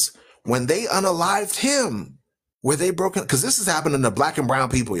Fuentes, when they unalived him, were they broken? Because this is happening to Black and brown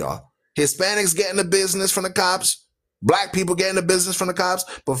people, y'all. Hispanics getting the business from the cops. Black people getting the business from the cops.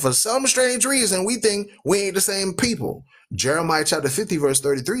 But for some strange reason, we think we ain't the same people. Jeremiah chapter 50, verse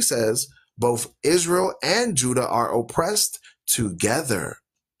 33 says, both Israel and Judah are oppressed together.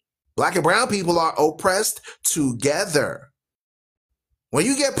 Black and brown people are oppressed together. When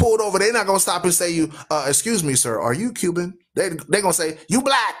you get pulled over, they're not going to stop and say you, excuse me, sir, are you Cuban? They're going to say, you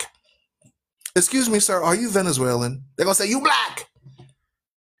black. Excuse me, sir, are you Venezuelan? They're going to say, you black.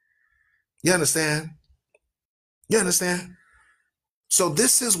 You understand? You understand? So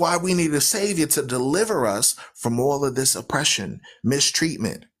this is why we need a savior to deliver us from all of this oppression,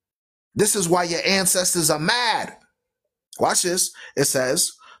 mistreatment. This is why your ancestors are mad. Watch this. It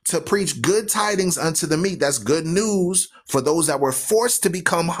says, to preach good tidings unto the meek. That's good news for those that were forced to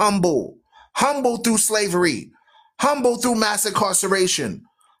become humble. Humble through slavery. Humble through mass incarceration.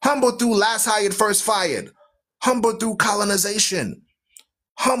 Humble through last hired, first fired. Humble through colonization.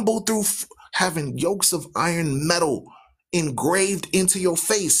 Humble through having yokes of iron metal engraved into your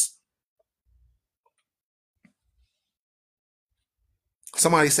face.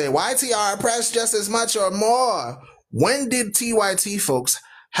 Somebody say, YTR oppressed just as much or more. When did TYT folks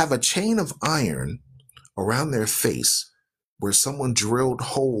have a chain of iron around their face where someone drilled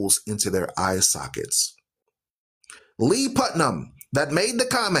holes into their eye sockets. Lee Putnam, that made the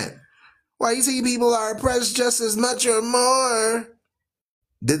comment, white people are oppressed just as much or more.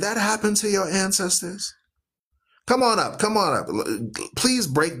 Did that happen to your ancestors? Come on up. Please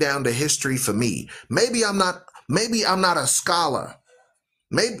break down the history for me. Maybe I'm not a scholar.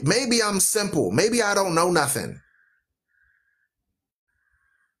 Maybe I'm simple. Maybe I don't know nothing.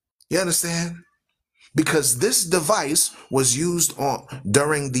 You understand? Because this device was used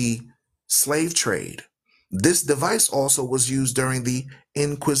during the slave trade. This device also was used during the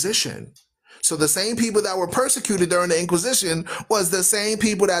Inquisition. So the same people that were persecuted during the Inquisition was the same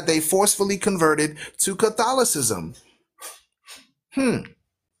people that they forcefully converted to Catholicism. Do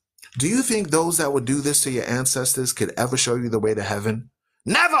you think those that would do this to your ancestors could ever show you the way to heaven?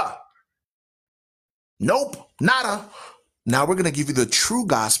 Never! Nope, nada. Now we're going to give you the true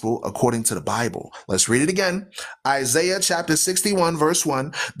gospel according to the Bible. Let's read it again. Isaiah chapter 61 verse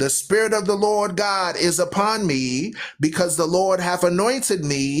 1. The Spirit of the Lord God is upon me, because the Lord hath anointed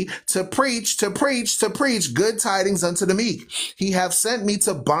me to preach good tidings unto the meek. He hath sent me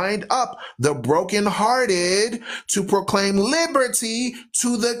to bind up the brokenhearted, to proclaim liberty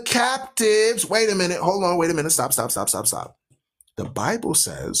to the captives. Wait a minute. Hold on. Wait a minute. Stop. The Bible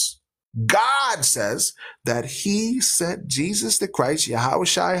says, God says that he sent Jesus the Christ, Yahweh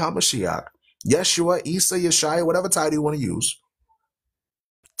Shai HaMashiach, Yeshua, Isa, Yeshua, whatever title you want to use,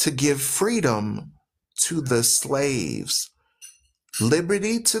 to give freedom to the slaves,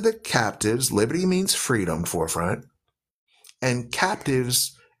 liberty to the captives. Liberty means freedom, forefront, and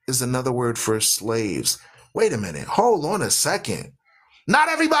captives is another word for slaves. Wait a minute. Hold on a second. Not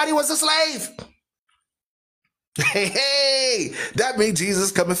everybody was a slave. Hey, that means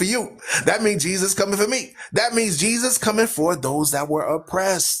Jesus coming for you. That means Jesus coming for me. That means Jesus coming for those that were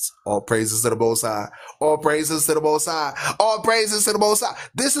oppressed. All praises to the Most High. All praises to the Most High. All praises to the Most High.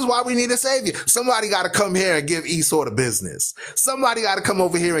 This is why we need a savior. Somebody got to come here and give Esau the business. Somebody got to come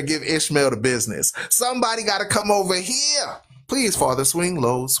over here and give Ishmael the business. Somebody got to come over here. Please, Father, swing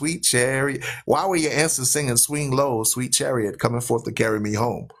low, sweet chariot. Why were your ancestors singing swing low, sweet chariot, coming forth to carry me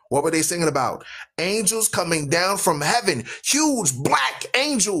home? What were they singing about? Angels coming down from heaven, huge black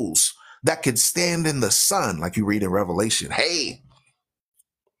angels that could stand in the sun, like you read in Revelation. Hey,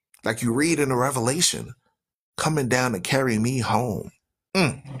 like you read in the Revelation, coming down to carry me home.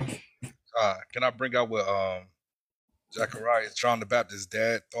 Can I bring out what Zacharias, John the Baptist's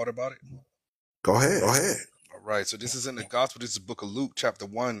dad, thought about it? Go ahead. All right, so this is in the Gospel. This is the book of Luke, chapter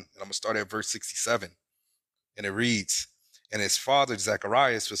 1, and I'm going to start at verse 67. And it reads, And his father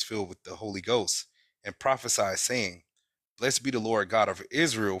Zacharias was filled with the Holy Ghost, and prophesied, saying, Blessed be the Lord God of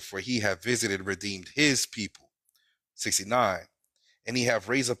Israel, for he hath visited and redeemed his people. 69. And he hath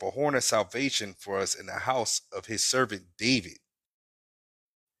raised up a horn of salvation for us in the house of his servant David.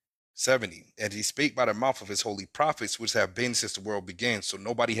 70. And he spake by the mouth of his holy prophets, which have been since the world began, so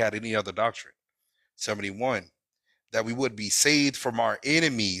nobody had any other doctrine. 71. That we would be saved from our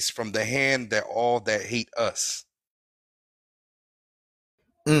enemies, from the hand that all that hate us.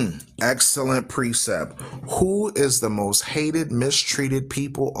 Excellent precept. Who is the most hated, mistreated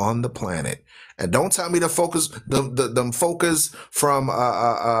people on the planet? And don't tell me the focus from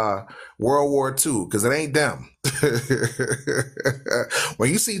World War II, because it ain't them.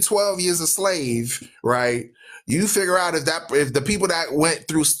 When you see 12 years a slave, right? You figure out if the people that went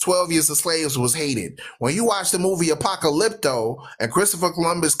through 12 years of slaves was hated. When you watch the movie Apocalypto and Christopher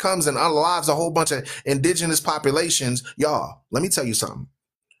Columbus comes and unalives a whole bunch of indigenous populations, y'all, let me tell you something.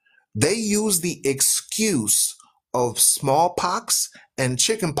 They use the excuse of smallpox and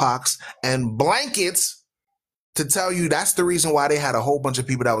chickenpox and blankets to tell you that's the reason why they had a whole bunch of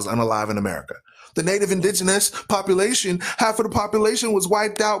people that was unalive in America. The native indigenous population, half of the population was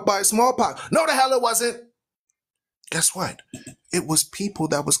wiped out by smallpox. No, the hell it wasn't. Guess what? It was people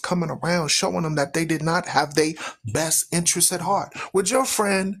that was coming around showing them that they did not have their best interests at heart. Would your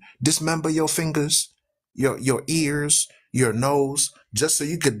friend dismember your fingers, your ears, your nose, just so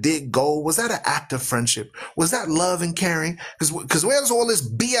you could dig gold? Was that an act of friendship? Was that love and caring? Because where's all this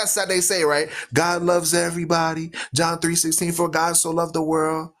BS that they say, right? God loves everybody. John 3:16, for God so loved the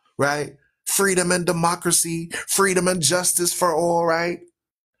world, right? Freedom and democracy, freedom and justice for all, right?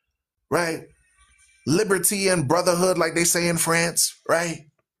 Right? Liberty and brotherhood, like they say in France, right?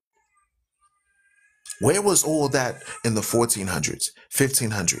 Where was all that in the 1400s,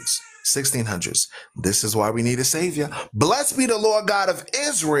 1500s, 1600s? This is why we need a savior. Blessed be the Lord God of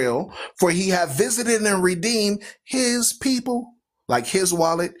Israel, for he hath visited and redeemed his people, like his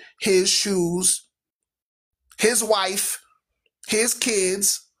wallet, his shoes, his wife, his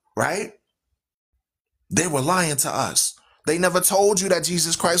kids, right? They were lying to us. They never told you that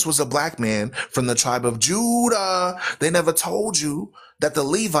Jesus Christ was a black man from the tribe of Judah. They never told you that the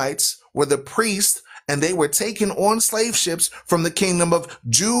Levites were the priests and they were taken on slave ships from the kingdom of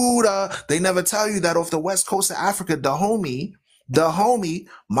Judah. They never tell you that off the west coast of Africa, Dahomey,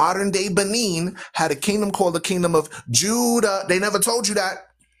 modern day Benin, had a kingdom called the kingdom of Judah. They never told you that.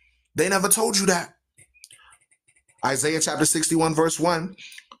 They never told you that. Isaiah chapter 61 verse 1.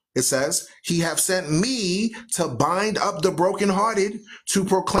 It says, he have sent me to bind up the brokenhearted, to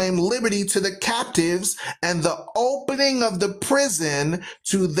proclaim liberty to the captives, and the opening of the prison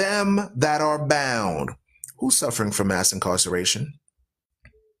to them that are bound. Who's suffering from mass incarceration?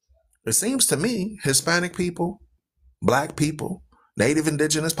 It seems to me, Hispanic people, black people, native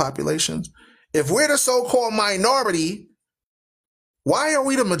indigenous populations. If we're the so-called minority, why are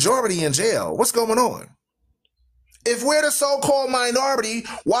we the majority in jail? What's going on? If we're the so-called minority,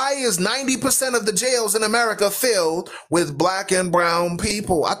 why is 90% of the jails in America filled with black and brown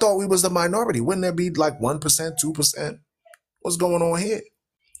people? I thought we was the minority. Wouldn't there be like 1%, 2%? What's going on here?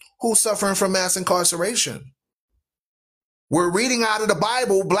 Who's suffering from mass incarceration? We're reading out of the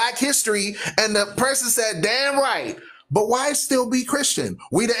Bible, Black history, and the person said, damn right. But why still be Christian?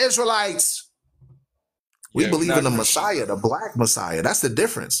 We the Israelites. We believe in the Messiah, the black Messiah. That's the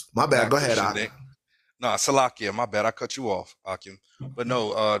difference. My bad. Go ahead, Akim. No, Salakia, my bad. I cut you off, Akim. But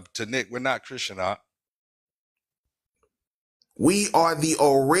no, to Nick, we're not Christian, We are the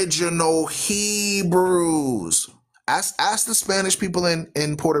original Hebrews. Ask the Spanish people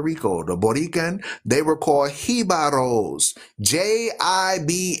in Puerto Rico, the Borican, they were called Jibaros. Jibaro.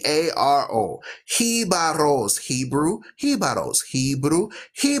 Jibaros. Hebrew. Jibaros. Hebrew.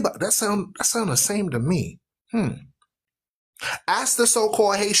 That sound the same to me. Ask the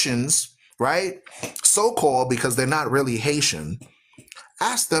so-called Haitians, right? So-called because they're not really Haitian.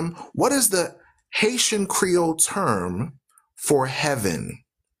 Ask them, what is the Haitian Creole term for heaven?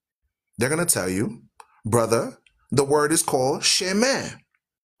 They're going to tell you, brother, the word is called Shemen.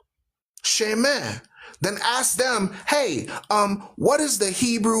 Shemen. Then ask them, hey, what is the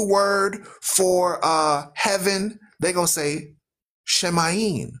Hebrew word for heaven? They're going to say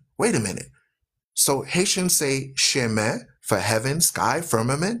Shemayin. Wait a minute. So Haitians say Shemen for heaven, sky,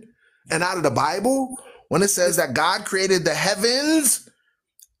 firmament. And out of the Bible, when it says that God created the heavens,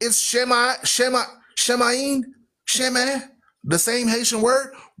 it's Shemayin, Shemen, the same Haitian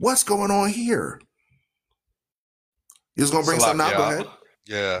word. What's going on here? You was gonna bring something out? Go ahead.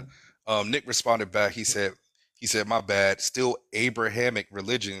 Yeah. Nick responded back. He said, my bad. Still Abrahamic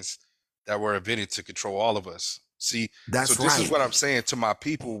religions that were invented to control all of us. See, that's so this is what I'm saying to my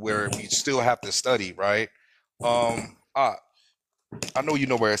people, where we still have to study, right? I know you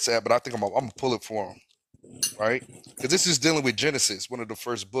know where it's at, but I think I'm gonna pull it for them, right? Because this is dealing with Genesis, one of the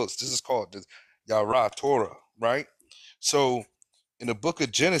first books. This is called the Yara Torah, right? So in the book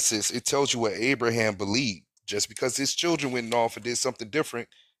of Genesis, it tells you what Abraham believed. Just because his children went off and did something different,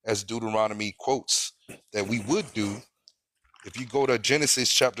 as Deuteronomy quotes that we would do. If you go to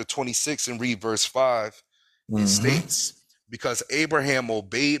Genesis chapter 26 and read verse 5, it states, because Abraham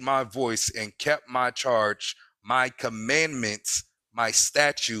obeyed my voice and kept my charge, my commandments, my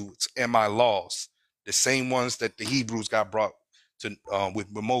statutes, and my laws, the same ones that the Hebrews got brought to with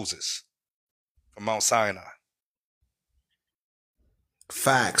Moses from Mount Sinai.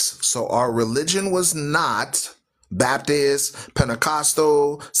 Facts. So our religion was not Baptist,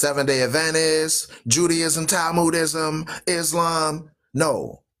 Pentecostal, Seventh-day Adventist, Judaism, Talmudism, Islam.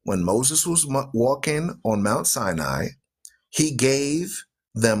 No. When Moses was walking on Mount Sinai, he gave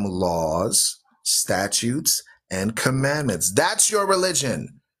them laws, statutes, and commandments. That's your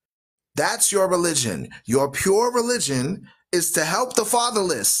religion. That's your religion. Your pure religion is to help the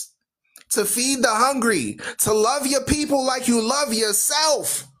fatherless, to feed the hungry, to love your people like you love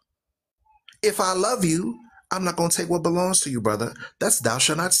yourself. If I love you, I'm not going to take what belongs to you, brother. That's thou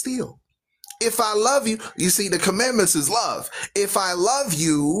shalt not steal. If I love you, you see, the commandments is love. If I love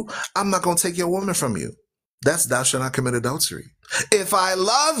you, I'm not going to take your woman from you. That's thou shalt not commit adultery. If I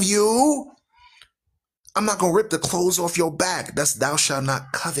love you, I'm not going to rip the clothes off your back. That's thou shalt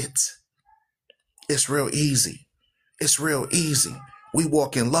not covet. It's real easy. It's real easy. We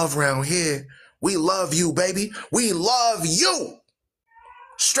walk in love around here. We love you, baby. We love you.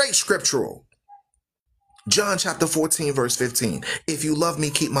 Straight scriptural. John chapter 14, verse 15. If you love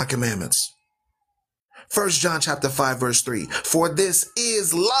me, keep my commandments. 1 John chapter 5, verse 3. For this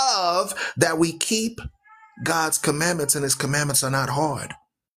is love, that we keep God's commandments, and his commandments are not hard.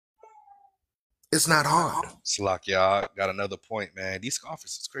 It's not hard. Slack, I got another point, man. These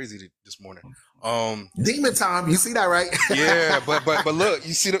scoffers is crazy this morning. Demon time, you see that, right? Yeah, but look,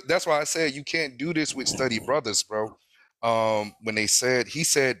 you see, that's why I said you can't do this with study brothers, bro. when he said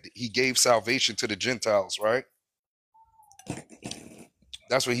he gave salvation to the Gentiles, right?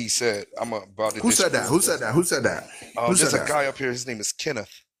 That's what he said. I'm about to Who said that? disprove Who this. said that? Who said that? Who said There's a that? guy up here. His name is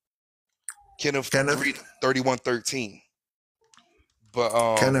Kenneth. Kenneth Kenneth? 3113.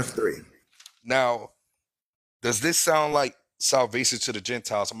 But Kenneth 3. now, does this sound like salvation to the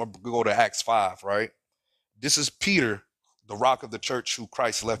Gentiles? I'm gonna go to Acts 5, right? This is Peter, the rock of the church, who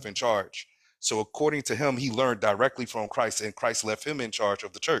Christ left in charge. So according to him, he learned directly from Christ, and Christ left him in charge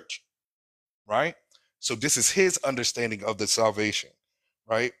of the church, right? So this is his understanding of the salvation,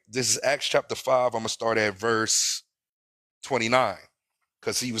 right? This is Acts chapter 5. I'm gonna start at verse 29,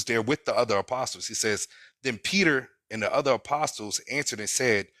 because he was there with the other apostles. He says, then Peter and the other apostles answered and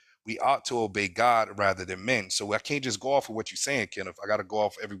said, we ought to obey God rather than men. So I can't just go off of what you're saying, Kenneth. I got to go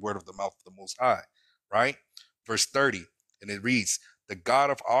off every word of the mouth of the Most High, right? Verse 30, and it reads, the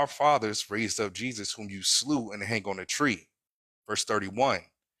God of our fathers raised up Jesus, whom you slew and hang on a tree. Verse 31,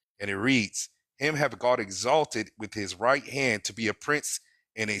 and it reads, him have God exalted with his right hand to be a prince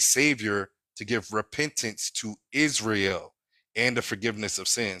and a savior, to give repentance to Israel and the forgiveness of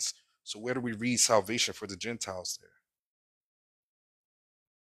sins. So where do we read salvation for the Gentiles there?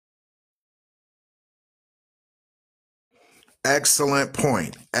 Excellent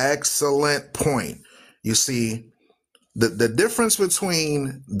point. Excellent point. You see, the difference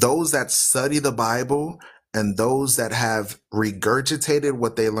between those that study the Bible and those that have regurgitated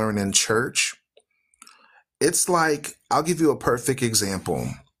what they learn in church, it's like, I'll give you a perfect example.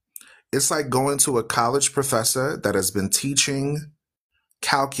 It's like going to a college professor that has been teaching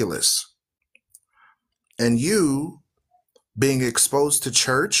calculus, and you being exposed to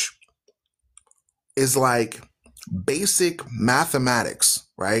church is like basic mathematics,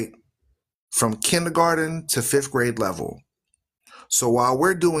 right? From kindergarten to 5th grade level. So while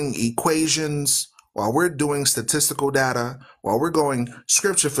we're doing equations, while we're doing statistical data, while we're going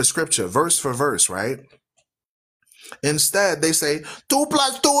scripture for scripture, verse for verse, right? Instead, they say, 2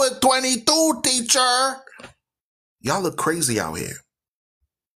 plus 2 is 22, teacher. Y'all look crazy out here.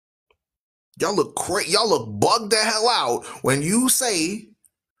 Y'all look bugged the hell out when you say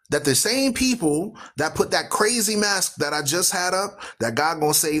that the same people that put that crazy mask that I just had up, that God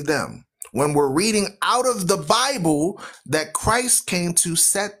gonna save them. When we're reading out of the Bible that Christ came to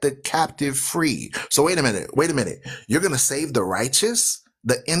set the captive free. So wait a minute. You're gonna save the righteous,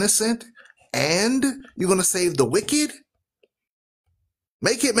 the innocent, and you're gonna save the wicked?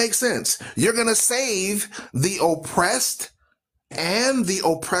 Make it make sense. You're gonna save the oppressed and the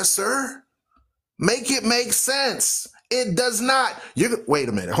oppressor? Make it make sense. It does not. Wait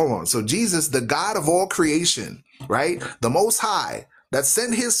a minute. Hold on. So Jesus, the God of all creation, right? The Most High, that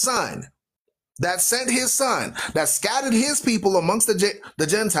sent his son, that scattered his people amongst the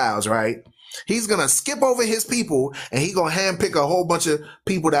Gentiles, right? He's going to skip over his people, and he's going to handpick a whole bunch of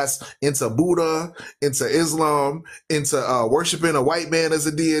people that's into Buddha, into Islam, into worshiping a white man as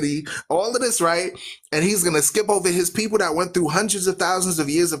a deity, all of this, right? And he's going to skip over his people that went through hundreds of thousands of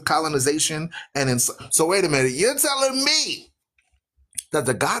years of colonization. So wait a minute. You're telling me that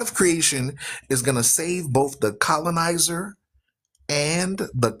the God of creation is going to save both the colonizer and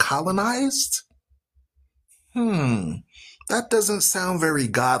the colonized? That doesn't sound very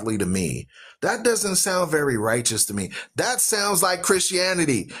godly to me. That doesn't sound very righteous to me. That sounds like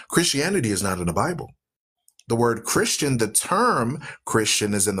Christianity. Christianity is not in the Bible. The word Christian, the term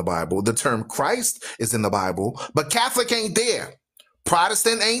Christian is in the Bible. The term Christ is in the Bible, but Catholic ain't there.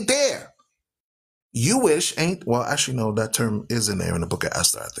 Protestant ain't there. Jewish ain't, well, actually, no, that term is in there in the book of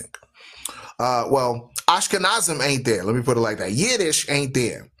Esther, I think. Well, Ashkenazim ain't there. Let me put it like that. Yiddish ain't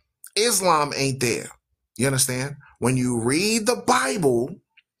there. Islam ain't there. You understand? When you read the Bible,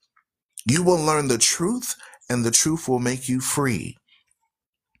 you will learn the truth, and the truth will make you free.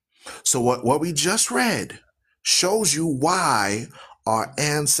 So what we just read shows you why our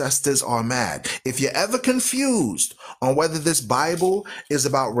ancestors are mad. If you're ever confused on whether this Bible is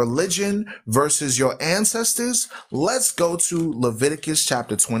about religion versus your ancestors, let's go to Leviticus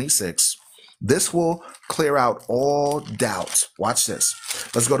chapter 26. This will clear out all doubt. Watch this.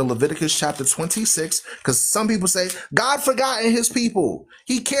 Let's go to Leviticus chapter 26, because some people say, God forgot his people.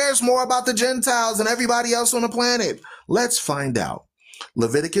 He cares more about the Gentiles than everybody else on the planet. Let's find out.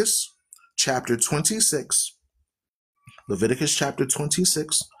 Leviticus chapter 26. Leviticus chapter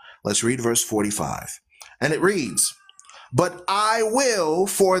 26. Let's read verse 45. And it reads, but I will,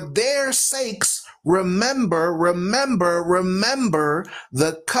 for their sakes, remember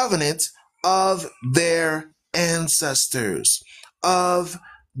the covenant of their ancestors. Wait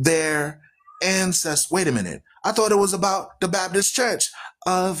a minute. I thought it was about the Baptist church.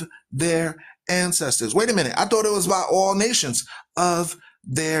 Of their ancestors. Wait a minute. I thought it was about all nations of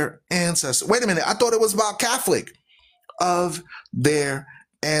their ancestors. Wait a minute. I thought it was about Catholic of their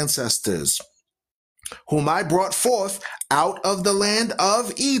ancestors, whom I brought forth out of the land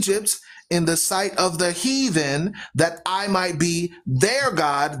of Egypt in the sight of the heathen, that I might be their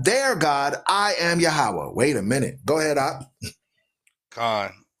God, their God. I am Yahweh. Wait a minute. Go ahead, Op.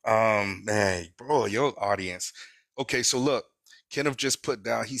 Con, man, bro, your audience. Okay, so look, Kenneth just put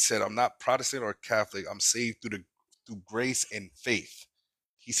down. He said, "I'm not Protestant or Catholic. I'm saved through grace and faith."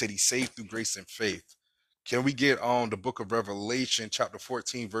 He said he's saved through grace and faith. Can we get on the book of Revelation, chapter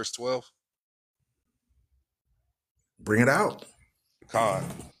 14, verse 12? Bring it out.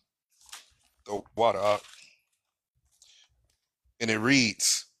 Con, the water up, and it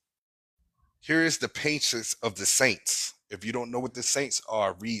reads, "Here is the patience of the saints." If you don't know what the saints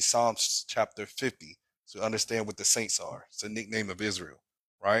are, read Psalms chapter 50 to understand what the saints are. It's a nickname of Israel,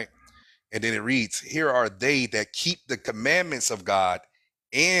 right? And then it reads, "Here are they that keep the commandments of God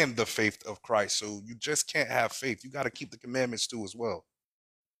and the faith of Christ." So you just can't have faith. You got to keep the commandments too as well.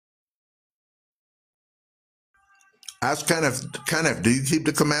 Ask Kenneth, do you keep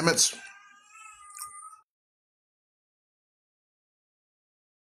the commandments?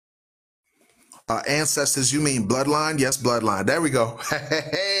 Ancestors, you mean bloodline? Yes, bloodline. There we go.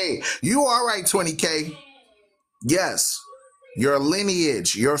 Hey, you all right, 20K? Yes, your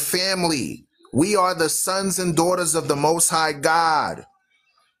lineage, your family. We are the sons and daughters of the Most High God.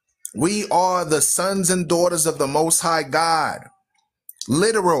 We are the sons and daughters of the Most High God.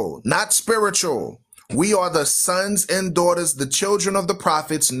 Literal, not spiritual. We are the sons and daughters, the children of the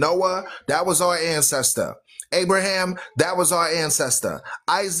prophets. Noah, that was our ancestor. Abraham, that was our ancestor.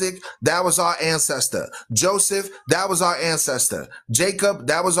 Isaac, that was our ancestor. Joseph, that was our ancestor. Jacob,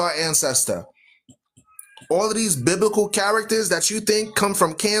 that was our ancestor. All of these biblical characters that you think come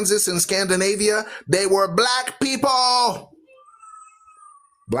from Kansas and Scandinavia, they were black people.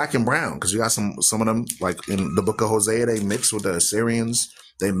 Black and brown, because you got some of them, like in the book of Hosea, they mix with the Assyrians,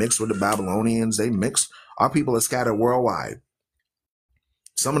 they mix with the Babylonians, they mix. Our people are scattered worldwide.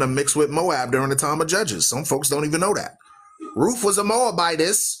 Some of them mix with Moab during the time of Judges. Some folks don't even know that. Ruth was a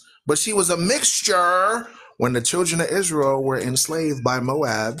Moabitess, but she was a mixture when the children of Israel were enslaved by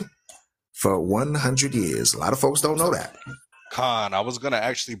Moab for 100 years. A lot of folks don't know that. Khan, I was gonna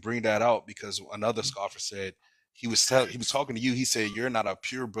actually bring that out because another scoffer said he was talking to you. He said you're not a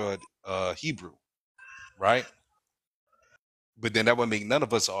purebred Hebrew, right? But then that would make none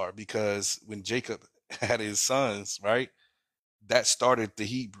of us are, because when Jacob had his sons, right, that started the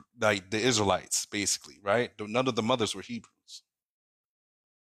Hebrew, like the Israelites, basically, right? None of the mothers were Hebrews.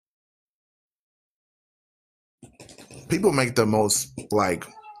 People make the most like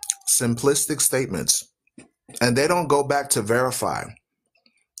simplistic statements, and they don't go back to verify.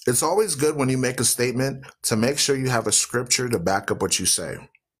 It's always good when you make a statement to make sure you have a scripture to back up what you say.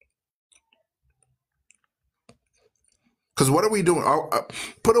 Because what are we doing?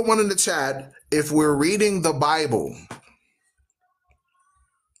 Put a 1 in the chat if we're reading the Bible.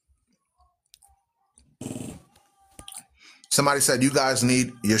 Somebody said you guys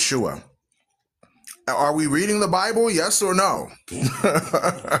need Yeshua. Are we reading the Bible? Yes or no?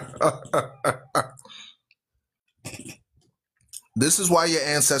 This is why your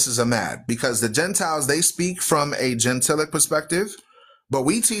ancestors are mad, because the Gentiles, they speak from a Gentilic perspective, but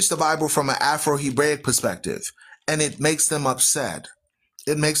we teach the Bible from an Afro-Hebraic perspective, and it makes them upset.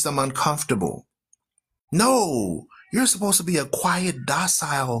 It makes them uncomfortable. No, you're supposed to be a quiet,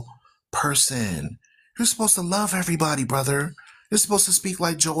 docile person. You're supposed to love everybody, brother. You're supposed to speak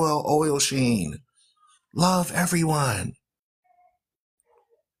like Joel Osteen. Love everyone.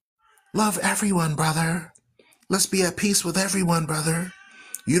 Love everyone, brother. Let's be at peace with everyone, brother.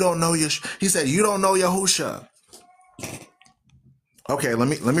 You don't know he said you don't know Yahusha. Okay, let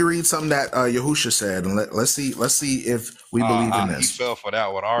me read something that Yahusha said, and let's see if we believe in this. He fell for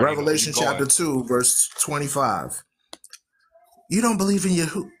that one. I already Revelation chapter 2, verse 25. You don't believe in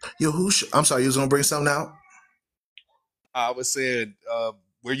Yahusha? I'm sorry, you was gonna bring something out? I was saying,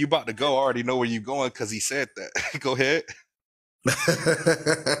 where you about to go? I already know where you're going because he said that. Go ahead.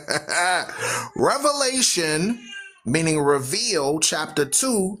 Revelation, meaning reveal, chapter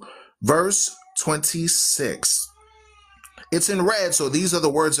 2, verse 26. It's in red, so these are the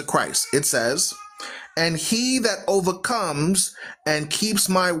words of Christ. It says, "And he that overcomes and keeps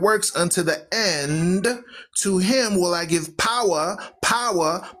my works unto the end, to him will I give power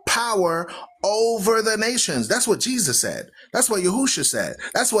over the nations." That's what Jesus said. That's what Yahusha said.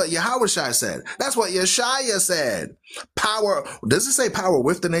 That's what Yahushua said. That's what Yeshaya said. Power. Does it say power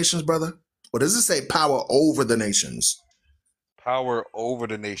with the nations, brother? Or does it say power over the nations? power over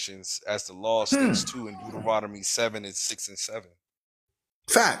the nations, as the law states too in Deuteronomy 7 and 6 and 7.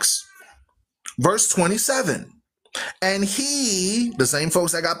 Facts. Verse 27. And he, the same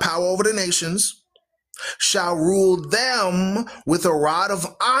folks that got power over the nations, shall rule them with a rod of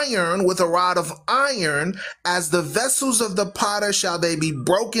iron, as the vessels of the potter shall they be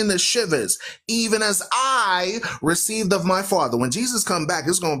broken to shivers, even as I received of my father. When Jesus come back,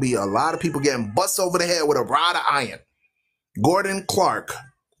 there's going to be a lot of people getting bust over the head with a rod of iron. Gordon Clark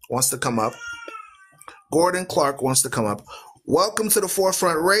wants to come up. Welcome to the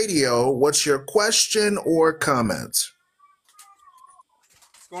Forefront Radio. What's your question or comment?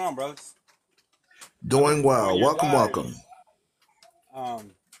 What's going on, brothers? Doing well. Welcome, live. welcome.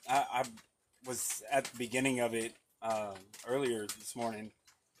 I was at the beginning of it earlier this morning,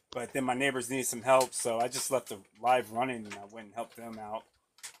 but then my neighbors needed some help, so I just left the live running and I went and helped them out.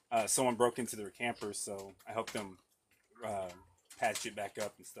 Someone broke into their camper, so I helped them patch it back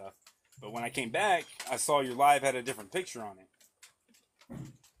up and stuff. But when I came back, I saw your live had a different picture on it.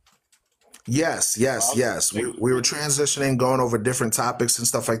 Yes. We were transitioning, going over different topics and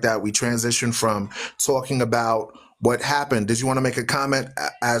stuff like that. We transitioned from talking about what happened. Did you want to make a comment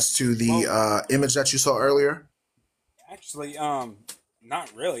as to the image that you saw earlier? Actually,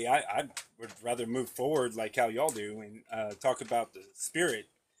 not really. I would rather move forward like how y'all do and talk about the spirit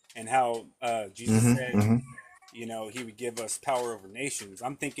and how Jesus said, you know, he would give us power over nations.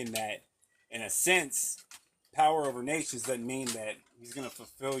 I'm thinking that, in a sense, power over nations doesn't mean that he's going to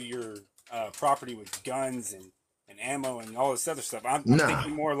fulfill your property with guns and ammo and all this other stuff. I'm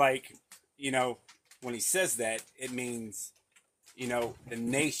thinking more like, you know, when he says that, it means, you know, the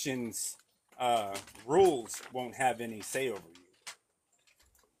nation's rules won't have any say over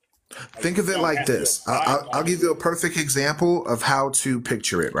you. Think of it like this. I'll give you a perfect example of how to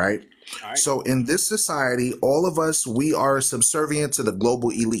picture it, right? So in this society, all of us, we are subservient to the global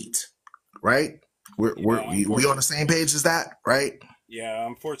elite, right? We on the same page as that, right? Yeah,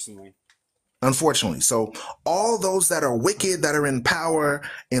 unfortunately. So all those that are wicked, that are in power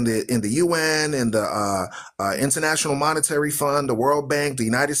in the UN, in the International Monetary Fund, the World Bank, the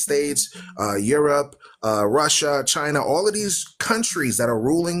United States, Europe, Russia, China, all of these countries that are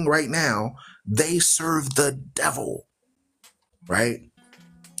ruling right now, they serve the devil, right?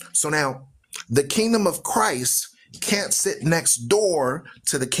 So now the kingdom of Christ can't sit next door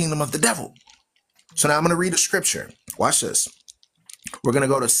to the kingdom of the devil. So now I'm going to read a scripture. Watch this. We're going to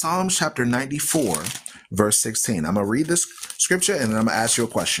go to Psalms chapter 94, verse 16. I'm going to read this scripture and then I'm going to ask you a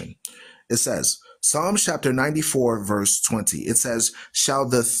question. It says, Psalms chapter 94, verse 20. It says, shall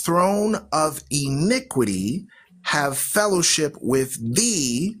the throne of iniquity have fellowship with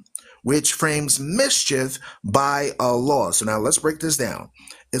thee, which frames mischief by a law? So now let's break this down.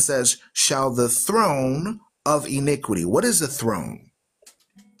 It says, shall the throne of iniquity. What is a throne?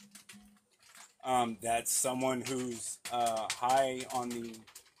 That's someone who's high on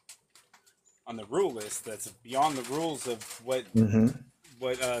the rule list. That's beyond the rules of what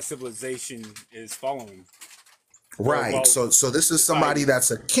civilization is following. Right. Well, so this is somebody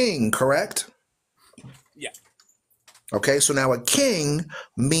that's a king, correct? Yeah. Okay. So now a king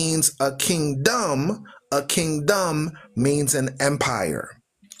means a kingdom. A kingdom means an empire.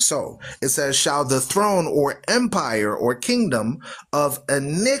 So it says, shall the throne or empire or kingdom of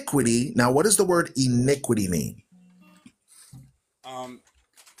iniquity. Now, what does the word iniquity mean?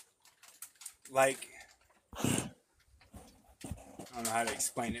 Like, I don't know how to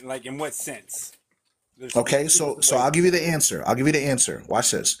explain it. Like, in what sense? Okay, so I'll give you the answer.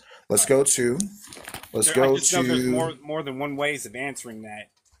 Watch this. Let's go to. There's more than one ways of answering that.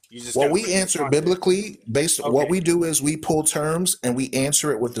 We answer biblically based on what we do is we pull terms and we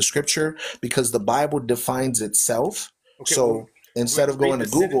answer it with the scripture because the Bible defines itself. Okay, so instead of going to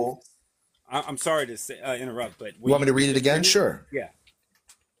Google, I'm sorry to interrupt, but you want me to read it again? Sure. Yeah.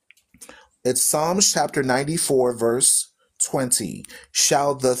 It's Psalms chapter 94, verse 20.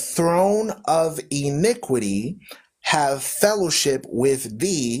 Shall the throne of iniquity have fellowship with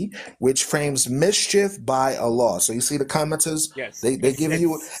thee, which frames mischief by a law? So you see the commenters? Yes. They give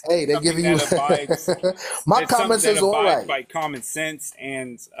you, hey, they give you, my comments is all right. By common sense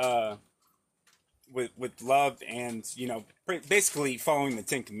and with love and, you know, basically following the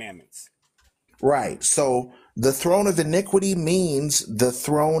 10 Commandments. Right. So the throne of iniquity means the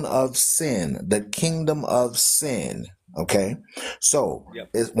throne of sin, the kingdom of sin. Okay. So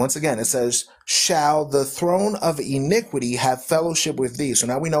once again, it says, shall the throne of iniquity have fellowship with thee? So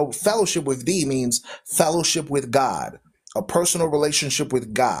now we know fellowship with thee means fellowship with God, a personal relationship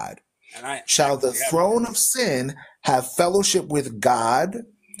with God. Shall the throne of sin have fellowship with God,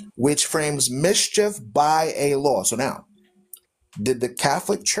 which frames mischief by a law? So now Did the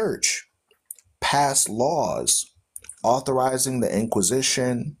Catholic Church pass laws authorizing the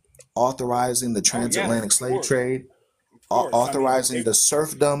Inquisition, authorizing the Oh yeah, transatlantic of slave course, trade, of course. I mean, authorizing the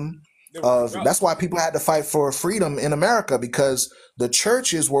serfdom they were of? corrupt. That's why people had to fight for freedom in America, because the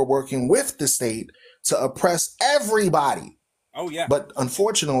churches were working with the state to oppress everybody. Oh yeah. But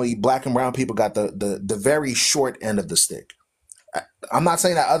unfortunately, black and brown people got the very short end of the stick. I'm not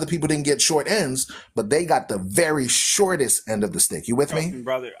saying that other people didn't get short ends, but they got the very shortest end of the stick. You with Trust me, me?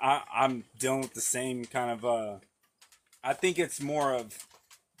 brother. I'm dealing with the same kind of. I think it's more of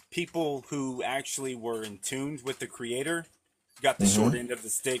people who actually were in tune with the creator got the short Mm-hmm. end of the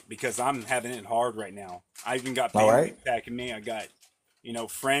stick, because I'm having it hard right now. I even got All family right. attacking me. I got,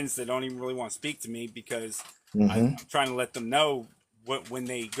 friends that don't even really want to speak to me, because I'm Mm-hmm. trying to let them know when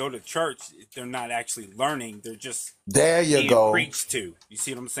they go to church, they're not actually learning. They're just There you being go. preached to. You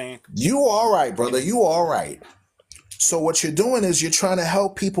see what I'm saying? You all right, brother. You all right. So what you're doing is you're trying to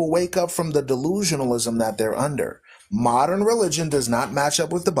help people wake up from the delusionalism that they're under. Modern religion does not match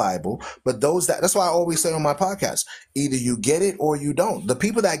up with the Bible, but that's why I always say on my podcast, either you get it or you don't. The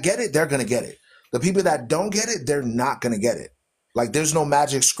people that get it, they're going to get it. The people that don't get it, they're not going to get it. Like, there's no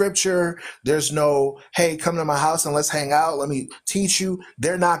magic scripture. There's no, hey, come to my house and let's hang out. Let me teach you.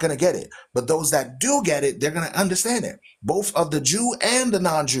 They're not going to get it. But those that do get it, they're going to understand it. Both of the Jew and the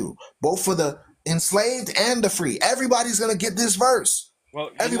non-Jew, both for the enslaved and the free. Everybody's going to get this verse.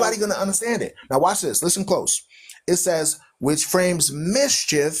 Well, Everybody's going to understand it. Now watch this. Listen close. It says, which frames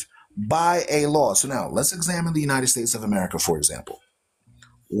mischief by a law. So now let's examine the United States of America, for example.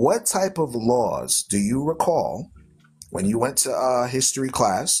 What type of laws do you recall when you went to history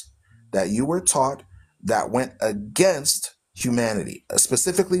class that you were taught that went against humanity,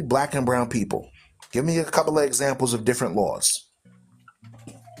 specifically black and brown people? Give me a couple of examples of different laws.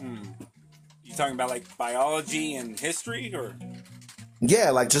 You talking about like biology and history, or?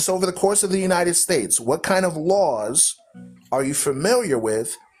 Yeah, like just over the course of the United States, what kind of laws are you familiar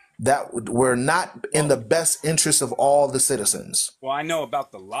with that were not in the best interest of all the citizens? Well, I know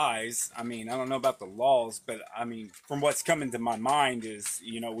about the lies. I mean, I don't know about the laws, but I mean, from what's coming to my mind is,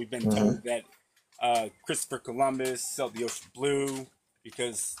 we've been told that Christopher Columbus sailed the ocean blue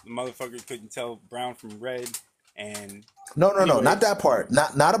because the motherfucker couldn't tell brown from red. And No, not anyways, that part.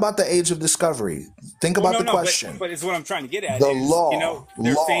 Not about the age of discovery. Think well, about the no, question. but it's what I'm trying to get at The is, law,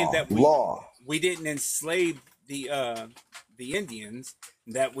 they're saying law, that law. we didn't enslave the Indians,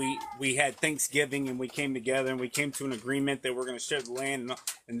 that we had Thanksgiving and we came together and we came to an agreement that we're going to share the land,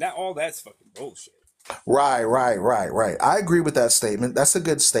 and that all that's fucking bullshit. Right. I agree with that statement. That's a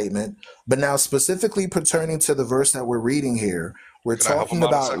good statement. But now, specifically pertaining to the verse that we're reading here, we're Can I help talking him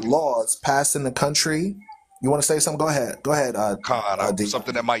out a about second? laws passed in the country. You want to say something? Go ahead. D.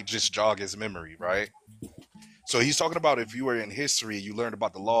 Something that might just jog his memory, right? So he's talking about if you were in history, you learned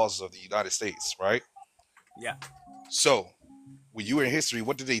about the laws of the United States, right? Yeah. So when you were in history,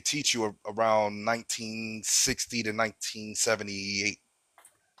 what did they teach you around 1960 to 1978?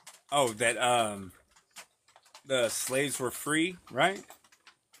 Oh, that the slaves were free, right?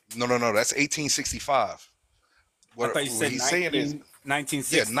 No, that's 1865. I What thought you said he's saying is,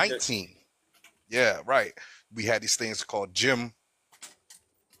 1960. 19. Yeah, right. We had these things called the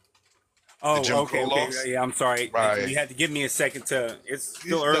Oh, Jim okay, Crow laws. yeah. I'm sorry. Right. You had to give me a second to. It's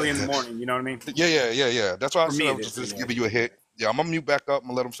still early in the morning. You know what I mean? Yeah. That's why I For said me, I it was is. just Anyway. giving you a hit. Yeah, I'm gonna mute back up. I'm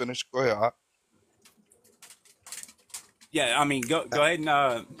gonna let him finish. Go ahead. Huh? Yeah, I mean, go ahead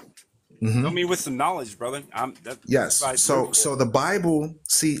and fill me with some knowledge, brother. Yes. So the Bible,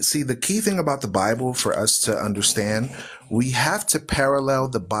 see the key thing about the Bible for us to understand, we have to parallel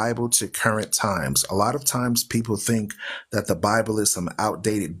the Bible to current times. A lot of times people think that the Bible is some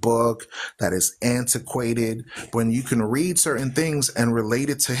outdated book that is antiquated. When you can read certain things and relate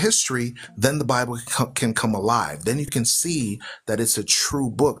it to history, then the Bible can come alive. Then you can see that it's a true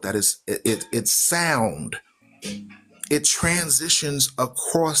book, that it's sound. It transitions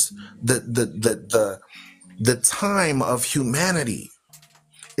across the time of humanity.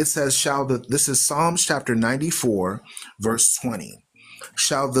 It says, this is Psalms chapter 94, verse 20.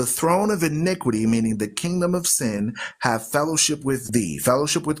 Shall the throne of iniquity, meaning the kingdom of sin, have fellowship with thee,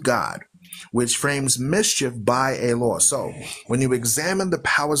 fellowship with God, which frames mischief by a law? So when you examine the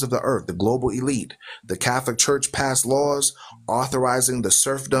powers of the earth, the global elite, the Catholic Church passed laws authorizing the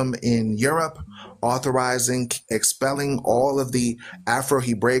serfdom in Europe, authorizing expelling all of the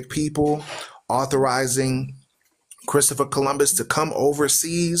Afro-Hebraic people, authorizing Christopher Columbus to come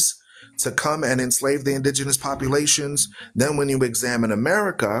overseas, to come and enslave the indigenous populations. Then when you examine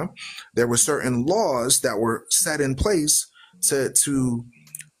America, there were certain laws that were set in place to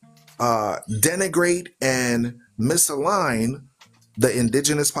denigrate and misalign the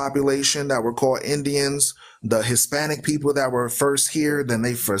indigenous population that were called Indians, the Hispanic people that were first here, then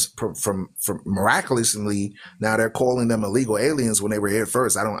they from miraculously now they're calling them illegal aliens when they were here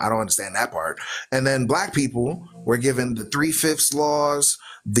first. I don't understand that part. And then black people were given the 3/5 laws,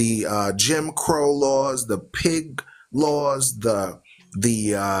 the Jim Crow laws, the pig laws, the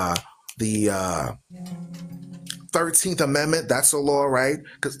 13th Amendment. That's a law, right?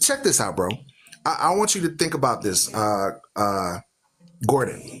 Because check this out, bro. I want you to think about this,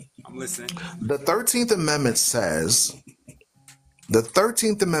 Gordon. I'm listening. The 13th Amendment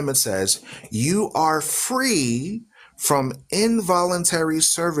says you are free from involuntary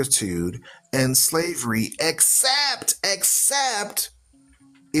servitude and slavery except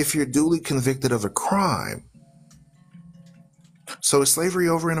if you're duly convicted of a crime. So is slavery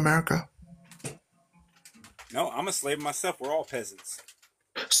over in America? No, I'm a slave myself. We're all peasants.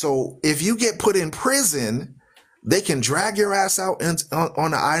 So if you get put in prison, they can drag your ass out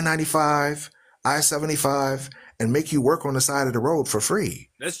on the I-95, I-75, and make you work on the side of the road for free.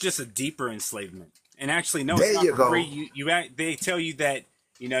 That's just a deeper enslavement. And actually, no, there it's not you for go. free. They tell you that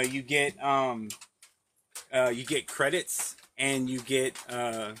you get credits and you get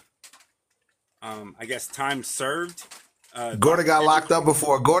I guess time served. Gordon got locked up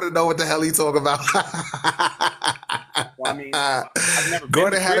before. Gordon know what the hell he talking about. Well, I mean, I've never been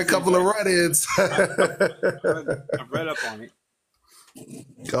Gordon to had a prison, couple of run-ins. I've read up on it.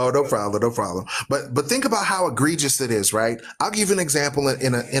 Oh, no problem. But think about how egregious it is, right? I'll give you an example.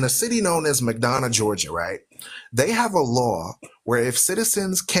 In a city known as McDonough, Georgia, right? They have a law where if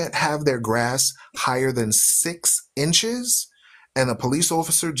citizens can't have their grass higher than 6 inches, and a police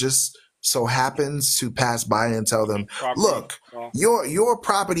officer just so happens to pass by and tell them, look, your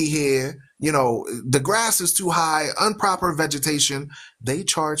property here, the grass is too high, improper vegetation, they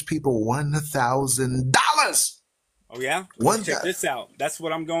charge people $1,000. Oh yeah? Check this out. That's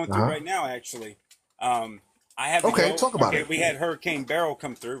what I'm going through right now, actually. I have to go. Talk about it. We had Hurricane Beryl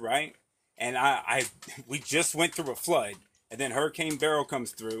come through, right? And we just went through a flood, and then Hurricane Beryl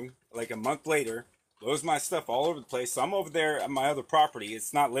comes through like a month later, blows my stuff all over the place. So I'm over there at my other property.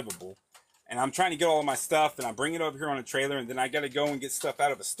 It's not livable. And I'm trying to get all of my stuff, and I bring it over here on a trailer, and then I got to go and get stuff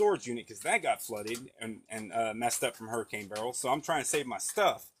out of a storage unit because that got flooded and messed up from Hurricane Beryl. So I'm trying to save my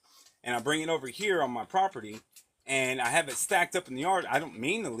stuff, and I bring it over here on my property, and I have it stacked up in the yard. I don't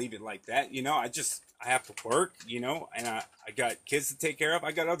mean to leave it like that, I have to work, and I got kids to take care of.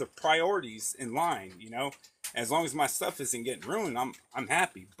 I got other priorities in line, As long as my stuff isn't getting ruined, I'm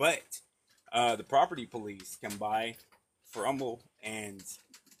happy. But the property police come by for Humble, and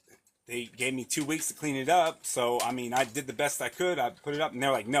they gave me 2 weeks to clean it up. So, I mean, I did the best I could. I put it up, and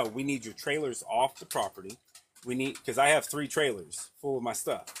they're like, no, we need your trailers off the property. Because I have 3 trailers full of my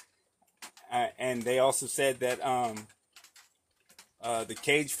stuff. And they also said that the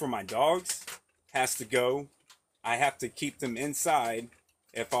cage for my dogs has to go. I have to keep them inside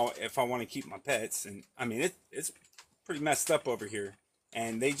if I want to keep my pets. And, I mean, it's pretty messed up over here.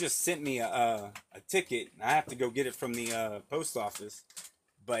 And they just sent me a ticket. I have to go get it from the post office.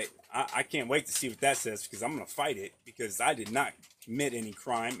 But I can't wait to see what that says, because I'm going to fight it, because I did not commit any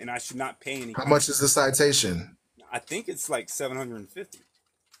crime and I should not pay any. How much is the citation? I think it's like $750.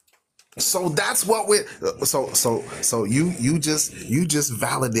 So that's what so you just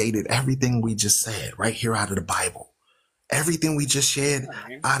validated everything we just said right here out of the Bible. Everything we just shared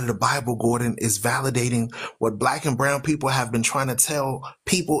out of the Bible, Gordon, is validating what Black and brown people have been trying to tell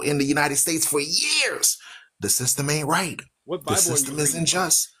people in the United States for years. The system ain't right. What Bible the system isn't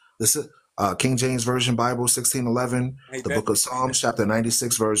just. This is King James Version Bible 1611, the book of Psalms, chapter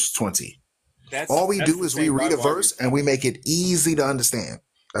 96, verse 20. All we do is we read a verse and we make it easy to understand.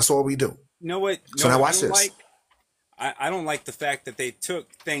 That's all we do. You know what? So now watch this. I don't like the fact that they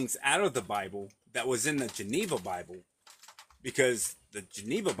took things out of the Bible that was in the Geneva Bible, because the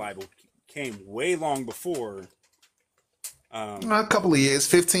Geneva Bible came way long before. A couple of years,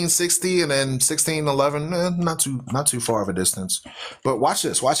 1560 and then 1611, not too far of a distance. But watch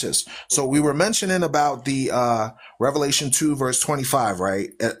this. So we were mentioning about the Revelation 2 verse 25, right?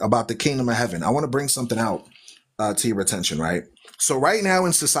 About the kingdom of heaven. I want to bring something out to your attention, right? So right now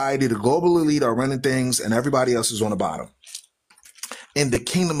in society, the global elite are running things and everybody else is on the bottom. In the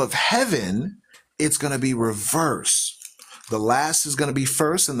kingdom of heaven, it's going to be reverse. The last is going to be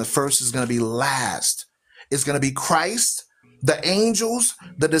first and the first is going to be last. It's going to be Christ, the angels,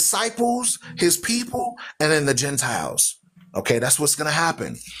 the disciples, his people, and then the Gentiles. Okay, that's what's going to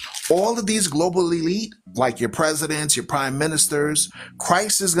happen. All of these global elite, like your presidents, your prime ministers,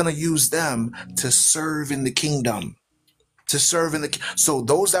 Christ is going to use them to serve in the kingdom. So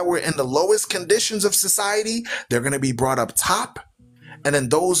those that were in the lowest conditions of society, they're going to be brought up top. And then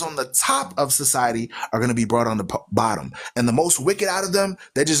those on the top of society are going to be brought on the bottom. And the most wicked out of them,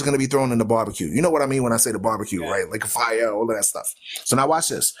 they're just going to be thrown in the barbecue. You know what I mean when I say the barbecue, right? Like a fire, all of that stuff. So now watch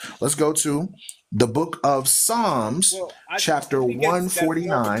this. Let's go to the book of Psalms, chapter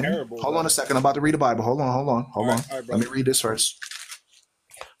 149. Hold on a second. I'm about to read the Bible. Hold on. All right, let me read this first.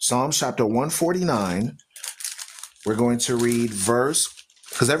 Psalms chapter 149. We're going to read verse,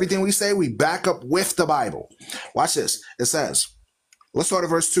 because everything we say, we back up with the Bible. Watch this. It says, let's start at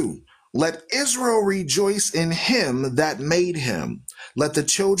verse 2. Let Israel rejoice in him that made him. Let the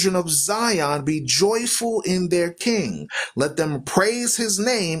children of Zion be joyful in their king. Let them praise his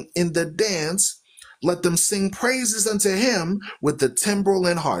name in the dance. Let them sing praises unto him with the timbrel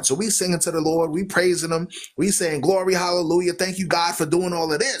and harp. So we singing to the Lord. We praising him. We saying glory, hallelujah. Thank you, God, for doing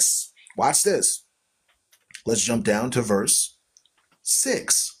all of this. Watch this. Let's jump down to verse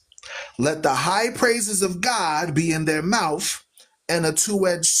 6. Let the high praises of God be in their mouth and a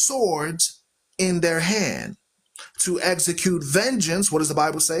two-edged sword in their hand. To execute vengeance, what does the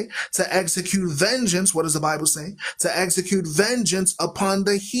Bible say? To execute vengeance, what does the Bible say? To execute vengeance upon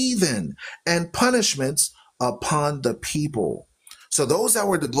the heathen and punishments upon the people. So those that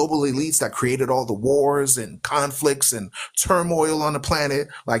were the global elites that created all the wars and conflicts and turmoil on the planet,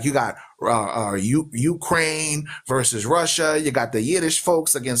 like you got Ukraine versus Russia, you got the Yiddish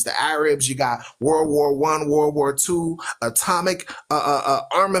folks against the Arabs, you got World War I, World War II, atomic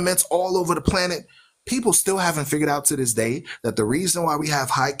armaments all over the planet. People still haven't figured out to this day that the reason why we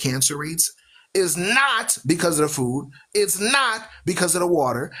have high cancer rates is not because of the food. It's not because of the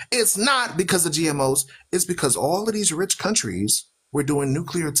water. It's not because of GMOs. It's because all of these rich countries were doing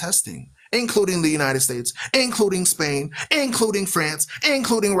nuclear testing, including the United States, including Spain, including France,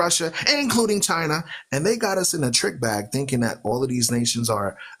 including Russia, including China. And they got us in a trick bag thinking that all of these nations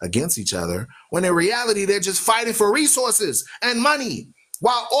are against each other, when in reality, they're just fighting for resources and money,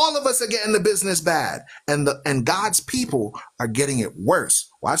 while all of us are getting the business bad, and God's people are getting it worse.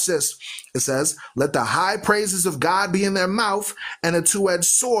 Watch this. It says, let the high praises of God be in their mouth and a two-edged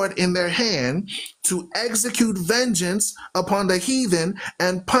sword in their hand, to execute vengeance upon the heathen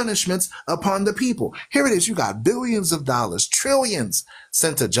and punishments upon the people. Here it is. You got billions of dollars, trillions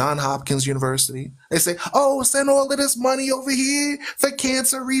sent to Johns Hopkins University. They say, oh, send all of this money over here for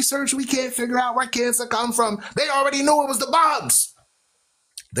cancer research. We can't figure out where cancer come from. They already knew it was the bombs.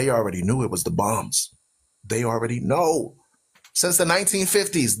 They already knew it was the bombs. They already know. Since the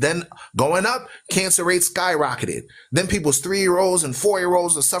 1950s, then going up, cancer rates skyrocketed. Then people's 3-year-olds and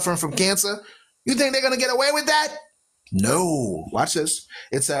 4-year-olds are suffering from cancer. You think they're going to get away with that? No. Watch this.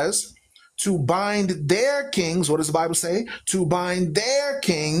 It says, to bind their kings, what does the Bible say? To bind their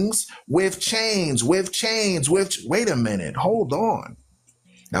kings with chains, wait a minute, hold on.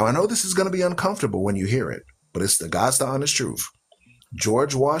 Now, I know this is going to be uncomfortable when you hear it, but it's God's the honest truth.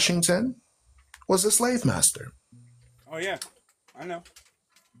 George Washington was a slave master. Oh, yeah. I know.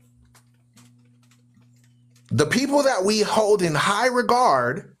 The people that we hold in high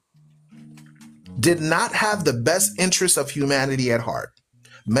regard did not have the best interests of humanity at heart.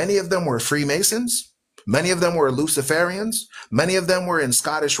 Many of them were Freemasons. Many of them were Luciferians. Many of them were in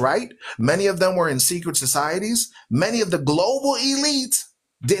Scottish Rite. Many of them were in secret societies. Many of the global elite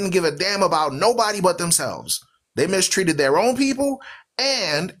didn't give a damn about nobody but themselves. They mistreated their own people,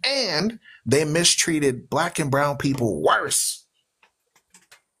 and they mistreated black and brown people worse.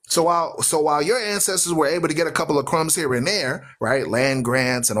 So while your ancestors were able to get a couple of crumbs here and there, right, land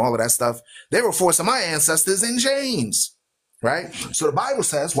grants and all of that stuff, they were forcing my ancestors in chains, right? So the Bible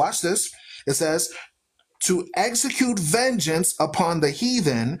says, watch this, it says, to execute vengeance upon the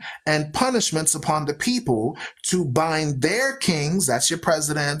heathen and punishments upon the people, to bind their kings, that's your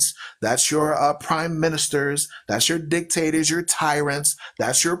presidents, that's your prime ministers, that's your dictators, your tyrants,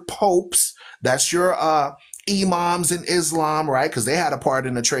 that's your popes, that's your imams in Islam, right? Because they had a part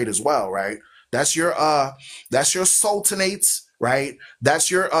in the trade as well, right? That's your sultanates, right?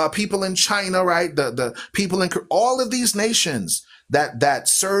 That's your people in China, right? The people in all of these nations that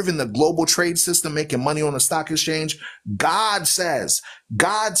serve in the global trade system, making money on the stock exchange. God says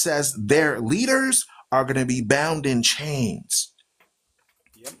their leaders are going to be bound in chains.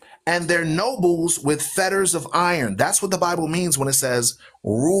 Yep. And their nobles with fetters of iron. That's what the Bible means when it says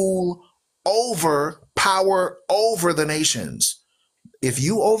rule over, power over the nations. If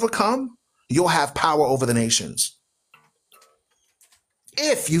you overcome, you'll have power over the nations.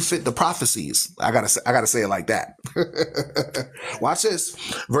 If you fit the prophecies. I gotta say it like that. Watch this.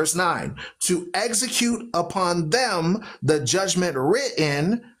 Verse 9. To execute upon them the judgment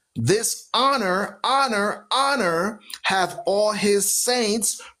written, this honor have all his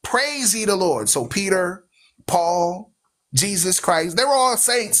saints. Praise ye the Lord. So Peter, Paul, Jesus Christ. They're all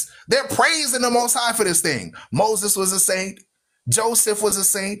saints. They're praising the Most High for this thing. Moses was a saint. Joseph was a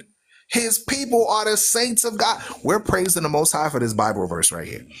saint. His people are the saints of God. We're praising the Most High for this Bible verse right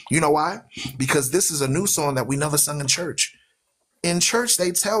here. You know why? Because this is a new song that we never sung in church. In church,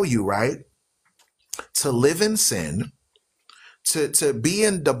 they tell you, right, to live in sin, to be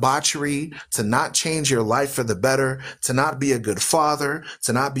in debauchery, to not change your life for the better, to not be a good father,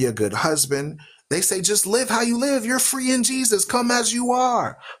 to not be a good husband. They say, just live how you live. You're free in Jesus. Come as you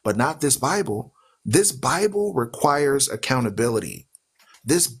are. But not this Bible. This Bible requires accountability.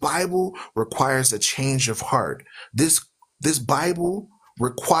 This Bible requires a change of heart. This Bible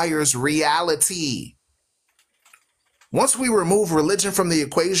requires reality. Once we remove religion from the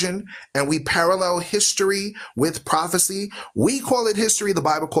equation and we parallel history with prophecy, we call it history, the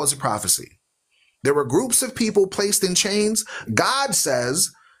Bible calls it prophecy. There were groups of people placed in chains. God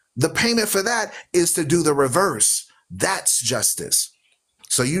says the payment for that is to do the reverse. That's justice.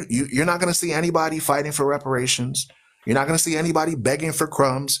 So you're not going to see anybody fighting for reparations. You're not going to see anybody begging for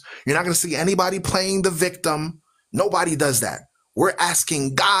crumbs. You're not going to see anybody playing the victim. Nobody does that. We're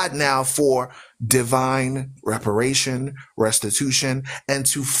asking God now for divine reparation, restitution, and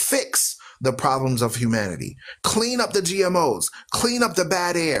to fix the problems of humanity. Clean up the GMOs, clean up the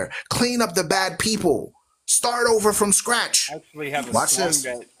bad air, clean up the bad people. Start over from scratch. I actually have a Watch song this.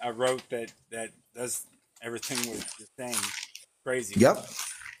 that I wrote that does everything what you're saying. Crazy. Yep.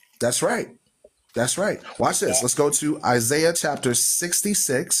 That's right. That's right. Watch this. Let's go to Isaiah chapter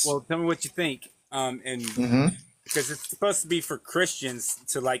 66. Well, tell me what you think. Because it's supposed to be for Christians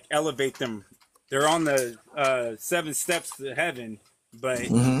to like elevate them. They're on the 7 steps to heaven, but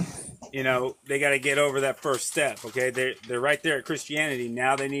you know they got to get over that first step. Okay, they're right there at Christianity.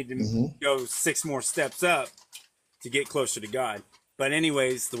 Now they need to go 6 more steps up to get closer to God. But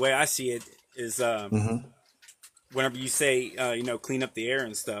anyways, the way I see it is, whenever you say you know, clean up the air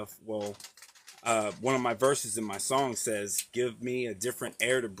and stuff, well, one of my verses in my song says, "Give me a different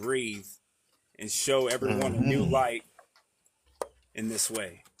air to breathe, and show everyone a new light in this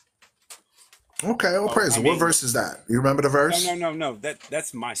way." Okay, well, praise it. What verse is that? You remember the verse? No.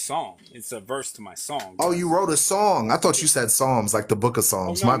 That's my song. It's a verse to my song. Oh, you wrote a song. I thought you said Psalms, like the book of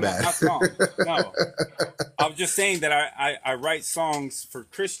Psalms. My bad. Not songs. No. I was just saying that I write songs for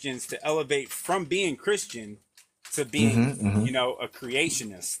Christians to elevate from being Christian to being, you know, a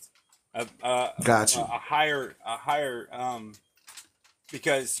creationist. Gotcha. A higher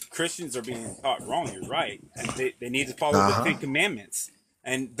because Christians are being taught wrong. You're right, and they need to follow the 10 Commandments.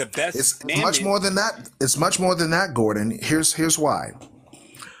 And the best it's much more than that. It's much more than that, Gordon. Here's why.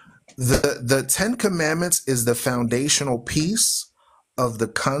 The 10 Commandments is the foundational piece of the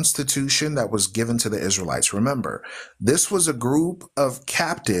Constitution that was given to the Israelites. Remember, this was a group of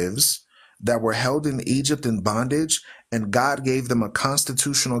captives that were held in Egypt in bondage, and God gave them a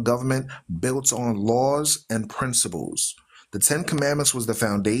constitutional government built on laws and principles. The 10 Commandments was the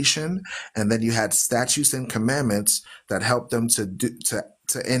foundation, and then you had statutes and commandments that helped them to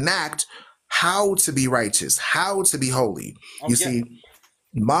enact how to be righteous, how to be holy. You see,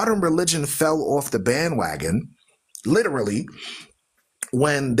 modern religion fell off the bandwagon, literally,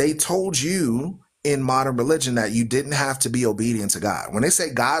 when they told you in modern religion that you didn't have to be obedient to God. When they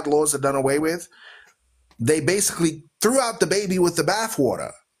say God laws are done away with, they basically threw out the baby with the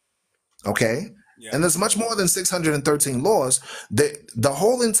bathwater. Okay? Yeah. And there's much more than 613 laws. The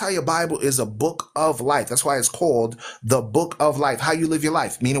whole entire Bible is a book of life. That's why it's called the book of life. How you live your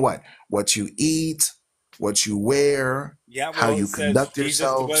life. Meaning what? What you eat, what you wear, how you conduct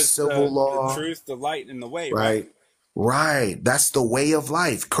yourself, civil law. The truth, the light, and the way, right? Right. That's the way of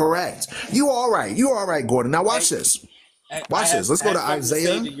life. Correct. You all right. You all right, Gordon. Now watch this. Watch this. Let's go to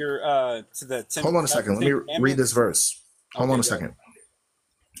Isaiah. Hold on a second. Let me read this verse. Hold on a second.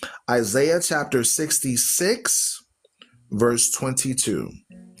 Isaiah chapter 66, verse 22.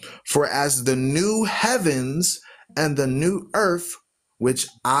 For as the new heavens and the new earth, which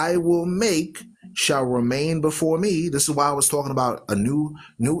I will make, shall remain before me. This is why I was talking about a new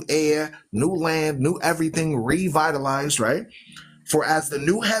air, new land, new everything revitalized, right? For as the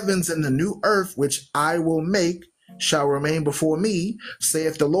new heavens and the new earth, which I will make, shall remain before me,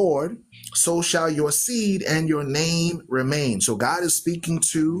 saith the Lord, so shall your seed and your name remain. So God is speaking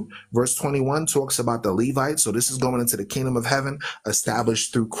to, verse 21 talks about the Levites. So this is going into the kingdom of heaven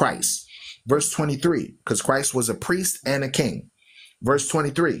established through Christ. Verse 23, because Christ was a priest and a king. Verse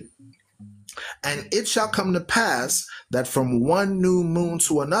 23, and it shall come to pass that from one new moon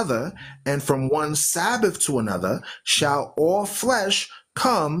to another, and from one Sabbath to another, shall all flesh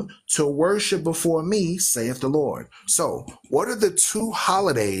come to worship before me, saith the Lord. So what are the 2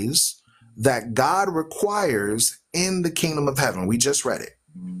 holidays that God requires in the kingdom of heaven? We just read it.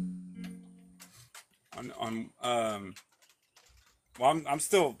 Well, I'm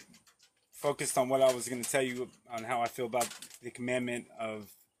still focused on what I was going to tell you on how I feel about the commandment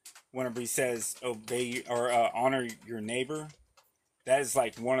of whenever he says obey or honor your neighbor. That is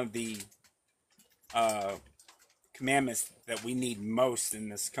like one of the commandments that we need most in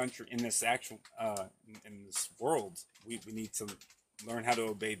this country, in this actual, in this world. We need to learn how to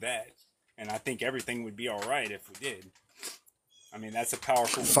obey that, and I think everything would be all right if we did. I mean, that's a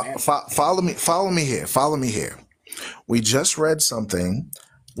powerful commandment. Follow me here. We just read something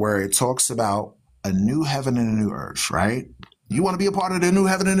where it talks about a new heaven and a new earth, right? You want to be a part of the new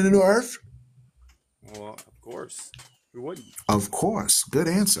heaven and the new earth? Well, of course. Who wouldn't? Of course. Good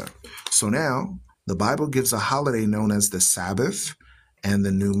answer. So now the Bible gives a holiday known as the Sabbath and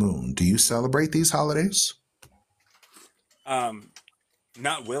the new moon. Do you celebrate these holidays?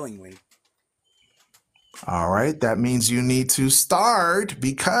 Not willingly. All right. That means you need to start,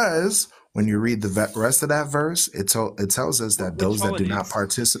 because when you read the rest of that verse, it tells us that those that do not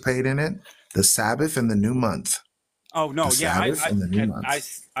participate in it, the Sabbath and the new month. Oh no, the yeah, Sabbath and the new month.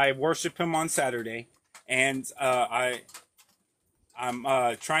 I worship him on Saturday, and I'm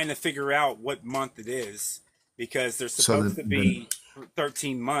trying to figure out what month it is, because there's supposed to be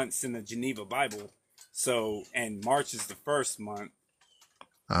 13 months in the Geneva Bible. So, and March is the first month.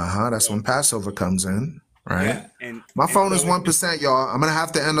 That's when Passover comes in. Right. Yeah, and my phone is 1%, y'all. I'm gonna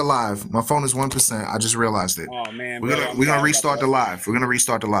have to end the live. My phone is 1%. I just realized it. Oh man, we're gonna restart the live. We're gonna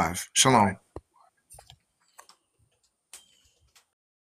restart the live. Shalom.